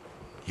board,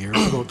 years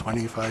ago,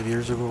 25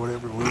 years ago,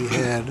 whatever, we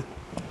had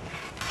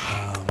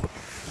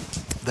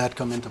that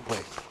come into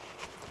play.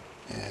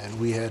 And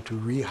we had to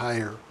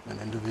rehire an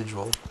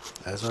individual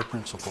as our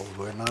principal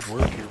who had not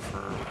worked here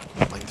for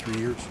like 3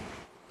 years.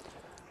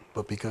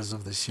 But because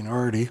of the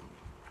seniority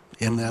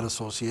in that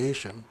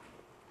association,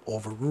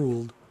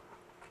 overruled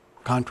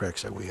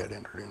contracts that we had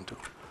entered into.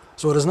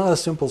 So it is not a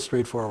simple,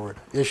 straightforward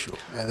issue.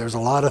 And there's a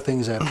lot of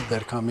things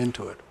that come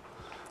into it.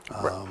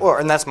 Well,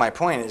 and that's my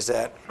point, is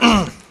that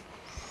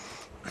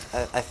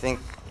I think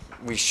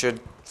we should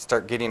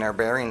start getting our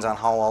bearings on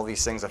how all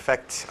these things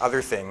affect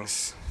other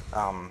things.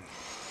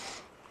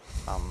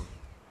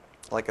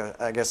 Like,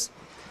 I guess,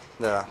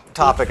 the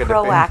topic of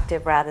debate.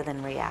 Proactive rather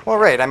than reactive. Well,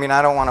 right. I mean,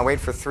 I don't want to wait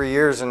for 3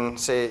 years and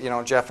say, you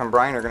know, Jeff and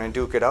Brian are going to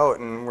duke it out,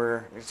 and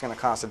it's going to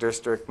cost the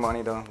district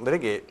money to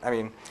litigate. I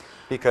mean,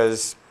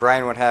 because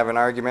Brian would have an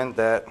argument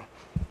that,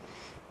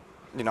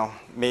 you know,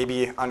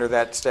 maybe under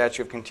that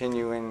statute of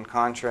continuing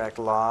contract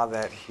law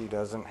that he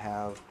doesn't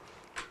have,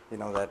 you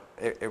know, that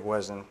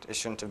it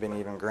shouldn't have been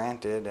even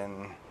granted,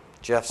 and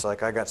Jeff's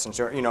like, I got some,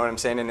 you know what I'm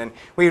saying, and then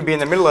we would be in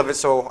the middle of it,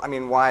 so, I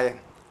mean, why,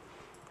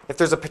 if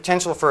there's a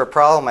potential for a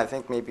problem, I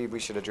think maybe we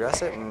should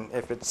address it, and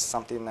if it's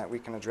something that we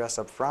can address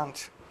up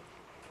front,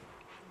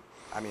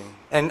 I mean,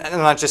 and I'm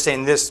not just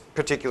saying this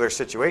particular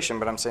situation,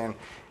 but I'm saying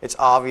it's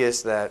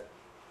obvious that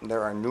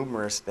there are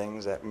numerous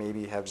things that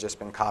maybe have just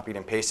been copied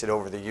and pasted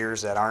over the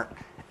years that aren't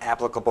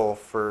applicable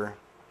for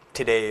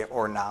today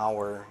or now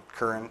or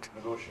current.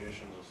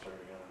 Negotiations will start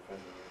again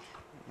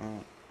in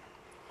February.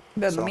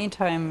 But in So- the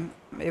meantime,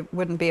 it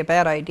wouldn't be a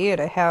bad idea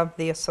to have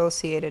the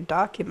associated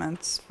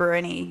documents for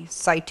any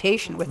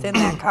citation within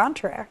that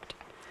contract.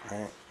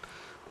 Right.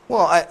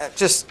 Well, I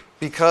just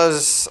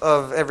because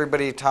of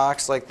everybody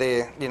talks like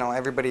they, you know,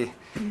 everybody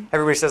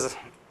says,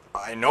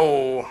 I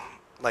know,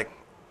 like,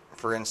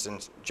 for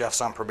instance, Jeff's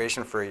on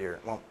probation for a year.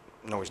 Well,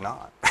 no, he's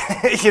not.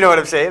 You know what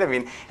I'm saying? I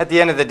mean, at the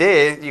end of the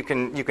day, you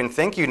can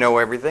think you know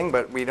everything,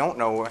 but we don't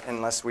know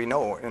unless we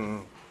know.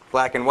 And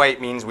black and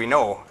white means we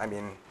know. I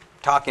mean,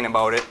 talking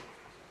about it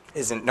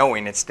isn't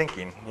knowing, it's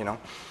thinking, you know.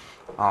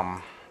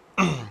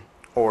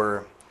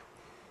 Or,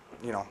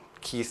 you know,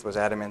 Keith was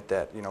adamant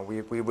that, you know,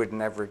 we would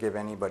never give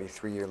anybody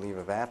 3-year leave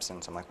of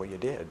absence. I'm like, well, you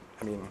did.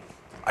 I mean,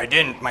 I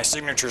didn't. My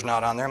signature's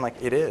not on there. I'm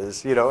like, it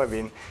is. You know, I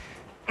mean,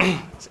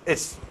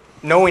 it's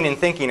knowing and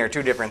thinking are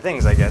two different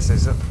things, I guess.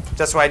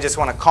 That's why I just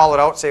want to call it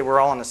out, say we're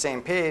all on the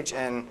same page,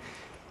 and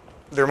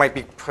there might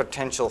be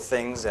potential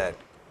things that,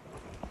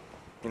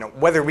 you know,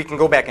 whether we can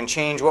go back and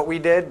change what we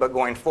did, but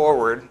going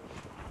forward,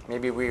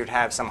 maybe we would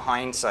have some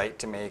hindsight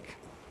to make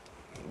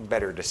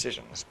better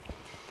decisions.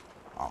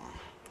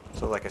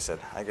 So like I said,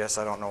 I guess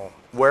I don't know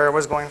where I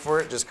was going for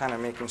it, just kind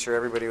of making sure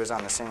everybody was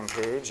on the same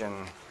page and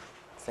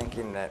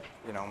thinking that,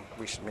 you know,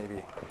 we should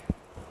maybe,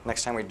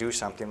 next time we do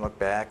something, look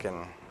back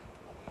and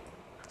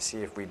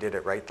see if we did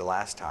it right the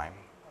last time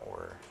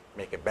or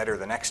make it better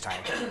the next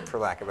time, for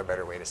lack of a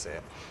better way to say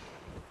it.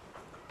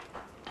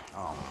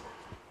 I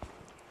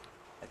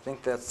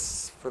think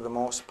that's, for the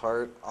most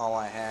part, all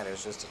I had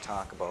is just to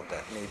talk about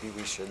that. Maybe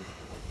we should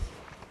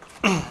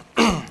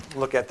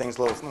look at things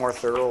a little more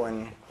thorough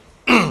and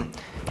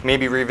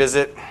maybe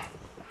revisit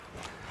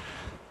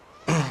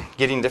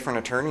getting different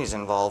attorneys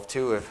involved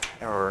too,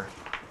 or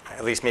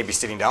at least maybe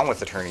sitting down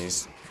with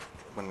attorneys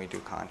when we do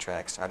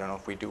contracts. I don't know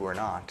if we do or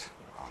not.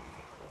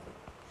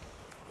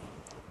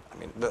 I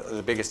mean,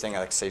 the biggest thing I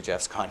like to say,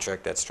 Jeff's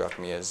contract that struck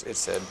me is it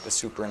said the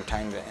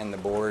superintendent and the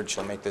board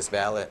shall make this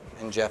ballot,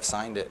 and Jeff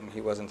signed it, and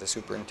he wasn't the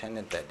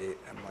superintendent that date.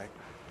 I'm like,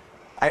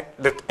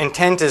 the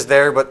intent is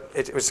there, but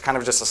it was kind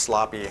of just a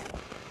sloppy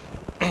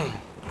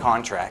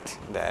contract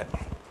that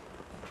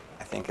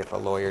I think if a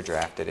lawyer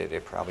drafted it,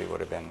 it probably would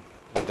have been,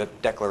 the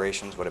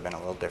declarations would have been a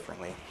little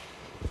differently.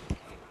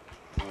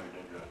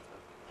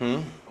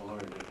 Well,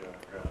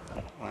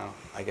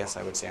 I guess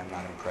I would say I'm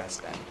not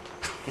impressed then.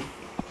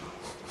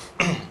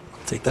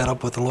 Take that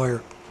up with the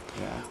lawyer.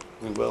 Yeah,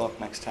 we will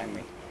next time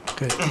we...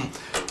 Okay.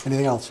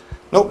 Anything else?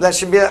 Nope, that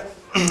should be it.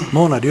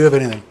 Mona, do you have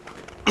anything?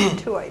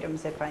 2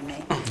 items, if I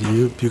may.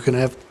 You can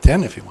have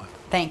 10 if you want.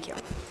 Thank you.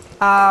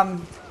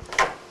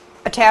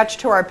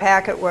 Attached to our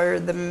packet were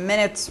the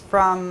minutes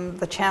from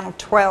the Channel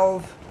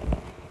 12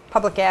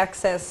 public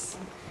access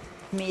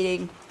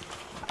meeting.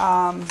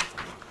 And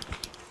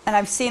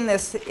I've seen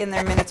this in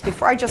their minutes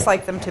before. I just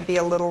like them to be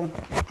a little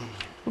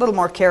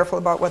more careful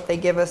about what they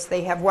give us.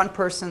 They have one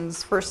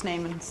person's first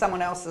name and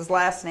someone else's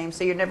last name,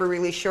 so you're never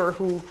really sure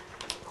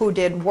who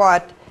did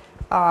what.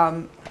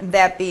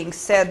 That being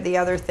said, the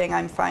other thing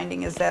I'm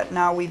finding is that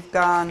now we've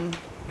gone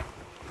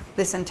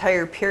this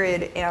entire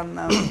period and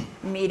the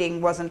meeting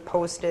wasn't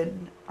posted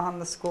on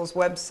the school's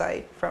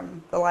website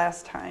from the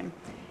last time.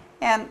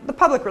 And the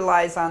public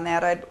relies on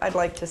that. I'd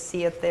like to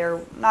see it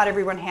there. Not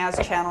everyone has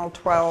Channel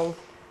 12.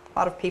 A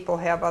lot of people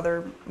have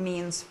other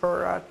means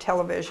for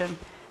television.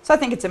 So I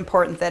think it's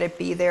important that it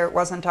be there. It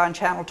wasn't on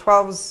Channel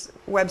 12's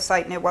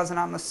website and it wasn't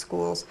on the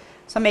school's.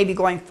 So maybe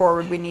going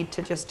forward we need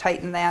to just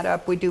tighten that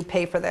up. We do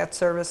pay for that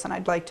service and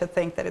I'd like to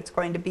think that it's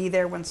going to be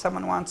there when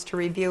someone wants to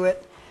review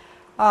it.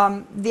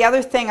 The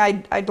other thing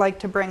I'd like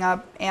to bring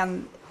up,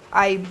 and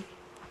I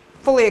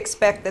fully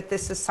expect that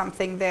this is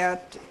something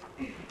that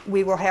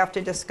we will have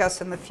to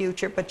discuss in the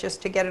future, but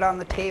just to get it on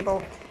the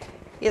table,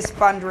 is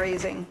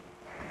fundraising.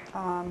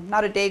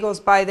 Not a day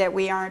goes by that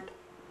we aren't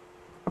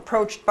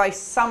approached by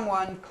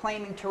someone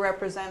claiming to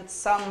represent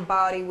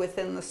somebody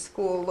within the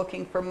school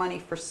looking for money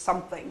for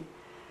something.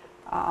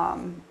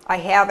 I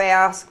have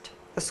asked.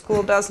 The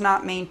school does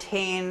not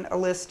maintain a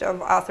list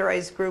of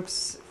authorized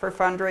groups for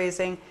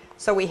fundraising,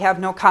 so we have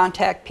no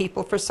contact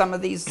people for some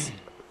of these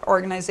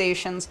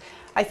organizations.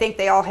 I think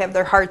they all have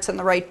their hearts in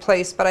the right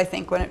place, but I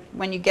think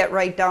when you get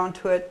right down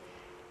to it,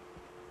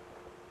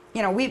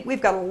 you know,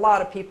 we've got a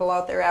lot of people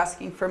out there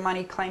asking for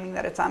money, claiming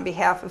that it's on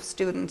behalf of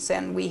students,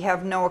 and we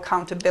have no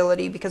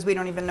accountability because we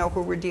don't even know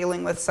who we're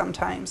dealing with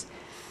sometimes.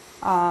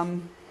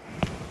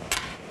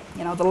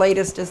 You know, the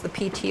latest is the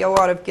PTO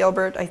out of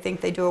Gilbert. I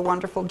think they do a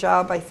wonderful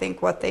job. I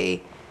think what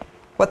they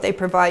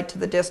provide to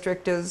the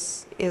district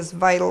is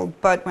vital.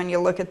 But when you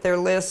look at their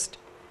list,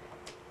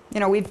 you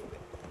know,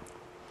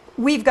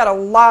 we've got a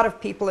lot of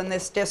people in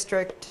this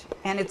district,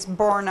 and it's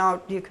borne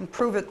out. You can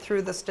prove it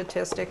through the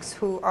statistics,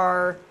 who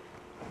are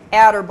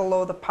at or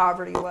below the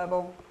poverty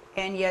level,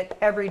 and yet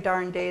every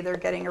darn day they're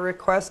getting a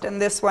request. And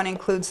this one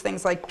includes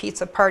things like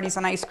pizza parties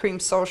and ice cream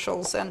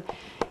socials, and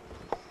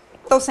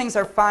those things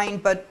are fine,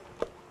 but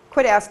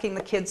quit asking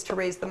the kids to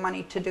raise the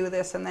money to do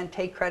this and then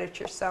take credit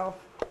yourself.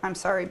 I'm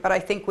sorry, but I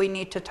think we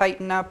need to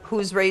tighten up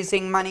who's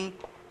raising money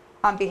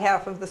on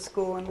behalf of the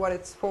school and what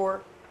it's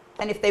for.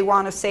 And if they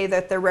want to say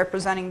that they're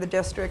representing the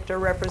district or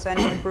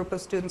representing a group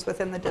of students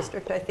within the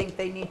district, I think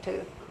they need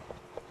to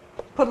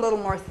put a little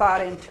more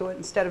thought into it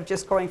instead of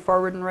just going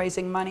forward and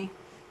raising money.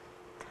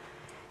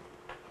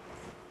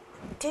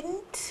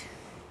 Didn't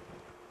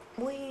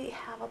we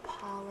have a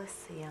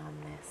policy on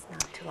this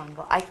not too long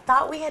ago? I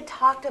thought we had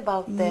talked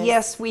about this.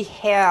 Yes, we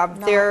have.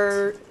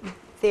 There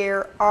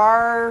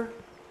are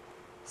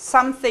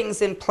some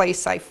things in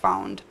place, I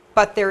found,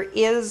 but there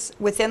is,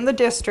 within the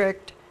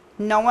district,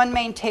 no one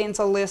maintains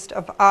a list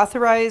of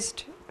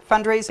authorized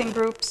fundraising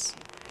groups,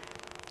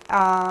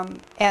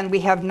 and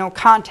we have no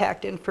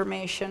contact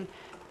information.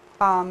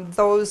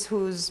 Those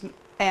whose,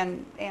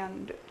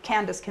 and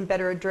Candace can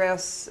better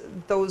address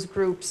those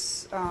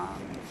groups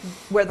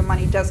where the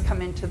money does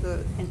come into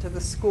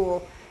the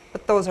school,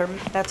 but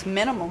that's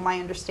minimal, my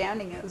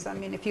understanding is. I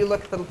mean, if you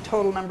look at the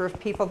total number of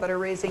people that are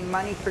raising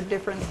money for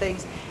different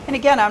things, and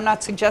again, I'm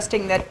not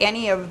suggesting that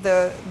any of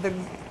the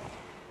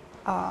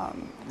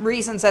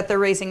reasons that they're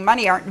raising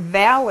money aren't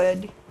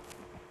valid,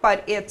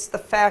 but it's the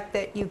fact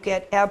that you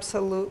get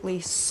absolutely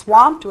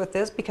swamped with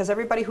this because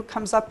everybody who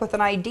comes up with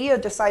an idea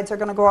decides they're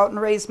going to go out and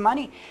raise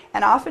money.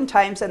 And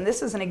oftentimes, and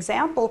this is an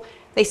example,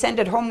 they send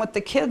it home with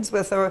the kids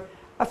with a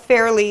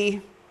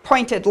fairly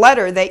pointed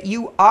letter that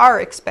you are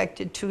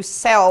expected to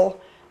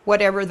sell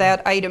whatever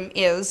that item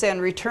is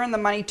and return the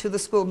money to the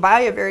school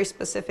by a very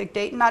specific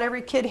date. Not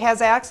every kid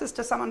has access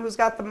to someone who's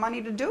got the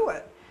money to do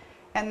it.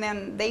 And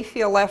then they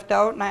feel left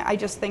out, and I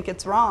just think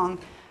it's wrong.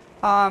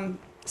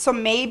 So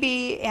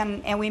maybe,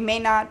 and we may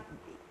not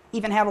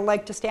even have a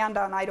leg to stand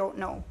on, I don't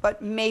know.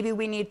 But maybe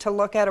we need to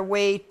look at a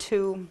way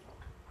to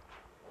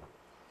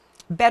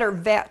better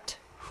vet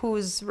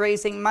who's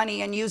raising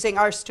money and using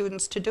our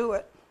students to do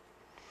it.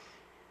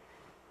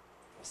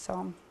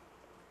 So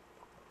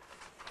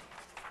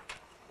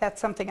that's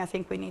something I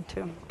think we need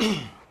to.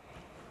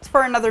 It's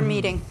for another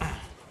meeting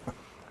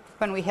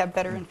when we have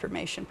better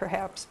information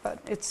perhaps, but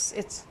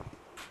it's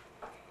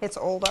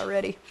old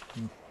already.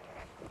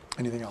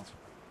 Anything else?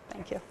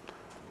 Thank you.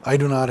 I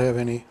do not have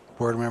any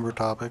board member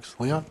topics.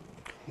 Leon?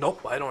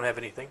 Nope, I don't have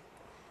anything.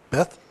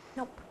 Beth?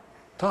 Nope.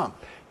 Tom?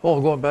 Well,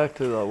 going back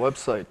to the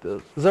website,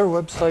 is our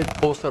website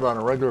posted on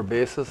a regular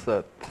basis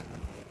that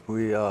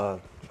we, our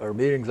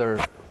meetings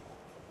are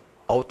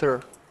out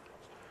there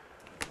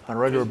on a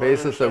regular Is my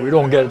basis, that we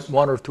don't get understanding,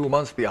 1 or 2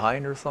 months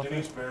behind or something?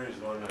 Denise Berry is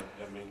the one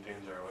that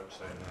maintains our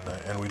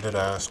website, and we did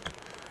ask,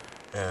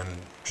 and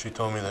she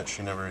told me that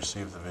she never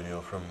received the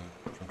video from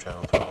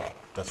Channel 12.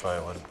 That's why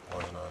it wasn't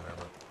on there,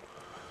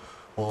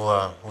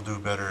 but we'll do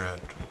better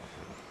at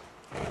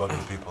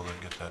bugging people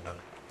that get that done.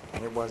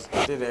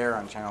 It did air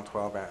on Channel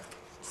 12 at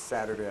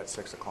Saturday at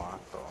 6 o'clock,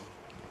 though.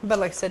 But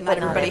like I said, not But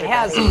not everybody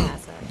has everybody it.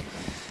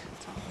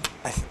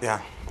 has it.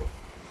 Yeah.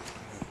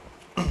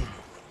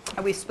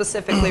 And we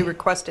specifically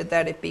requested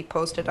that it be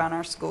posted on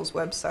our school's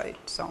website,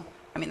 so,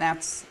 I mean,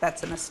 that's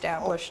an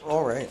established.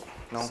 All right.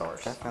 No,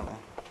 Source. definitely.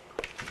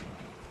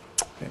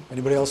 Okay.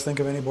 Anybody else think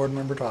of any board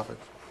member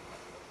topics?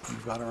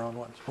 We've gone around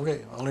once.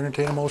 Okay, I'll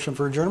entertain a motion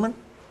for adjournment.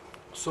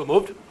 So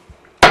moved?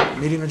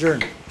 Meeting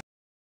adjourned.